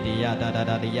Bratedia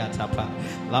Dadadia Tapa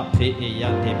Lapedia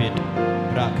Debedo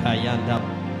Brakayanda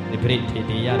Librete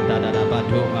di yanda da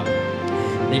badoa.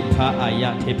 Lipa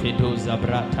ayate pedoza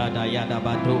brata da yada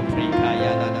bado prika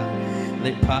yada da.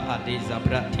 Lipa adeza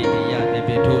brate di yada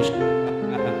bedosh.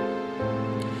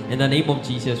 In the name of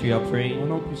Jesus, we are Au praying.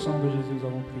 nom puissant de Jésus, nous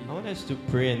avons I prié. want us to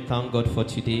pray and thank God for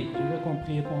today. Je veux qu'on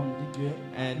prie et qu'on dise Dieu,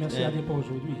 And, merci à Dieu pour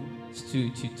aujourd'hui.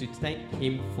 To thank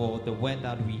Him for the word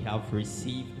that we have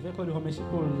received Je veux qu'on lui remercie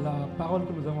pour la parole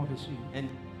que nous avons reçue. and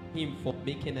Him for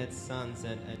making us sons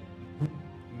and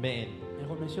men. Et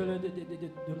remercions-le de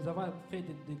nous avoir fait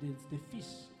des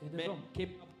fils et des Men hommes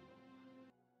capable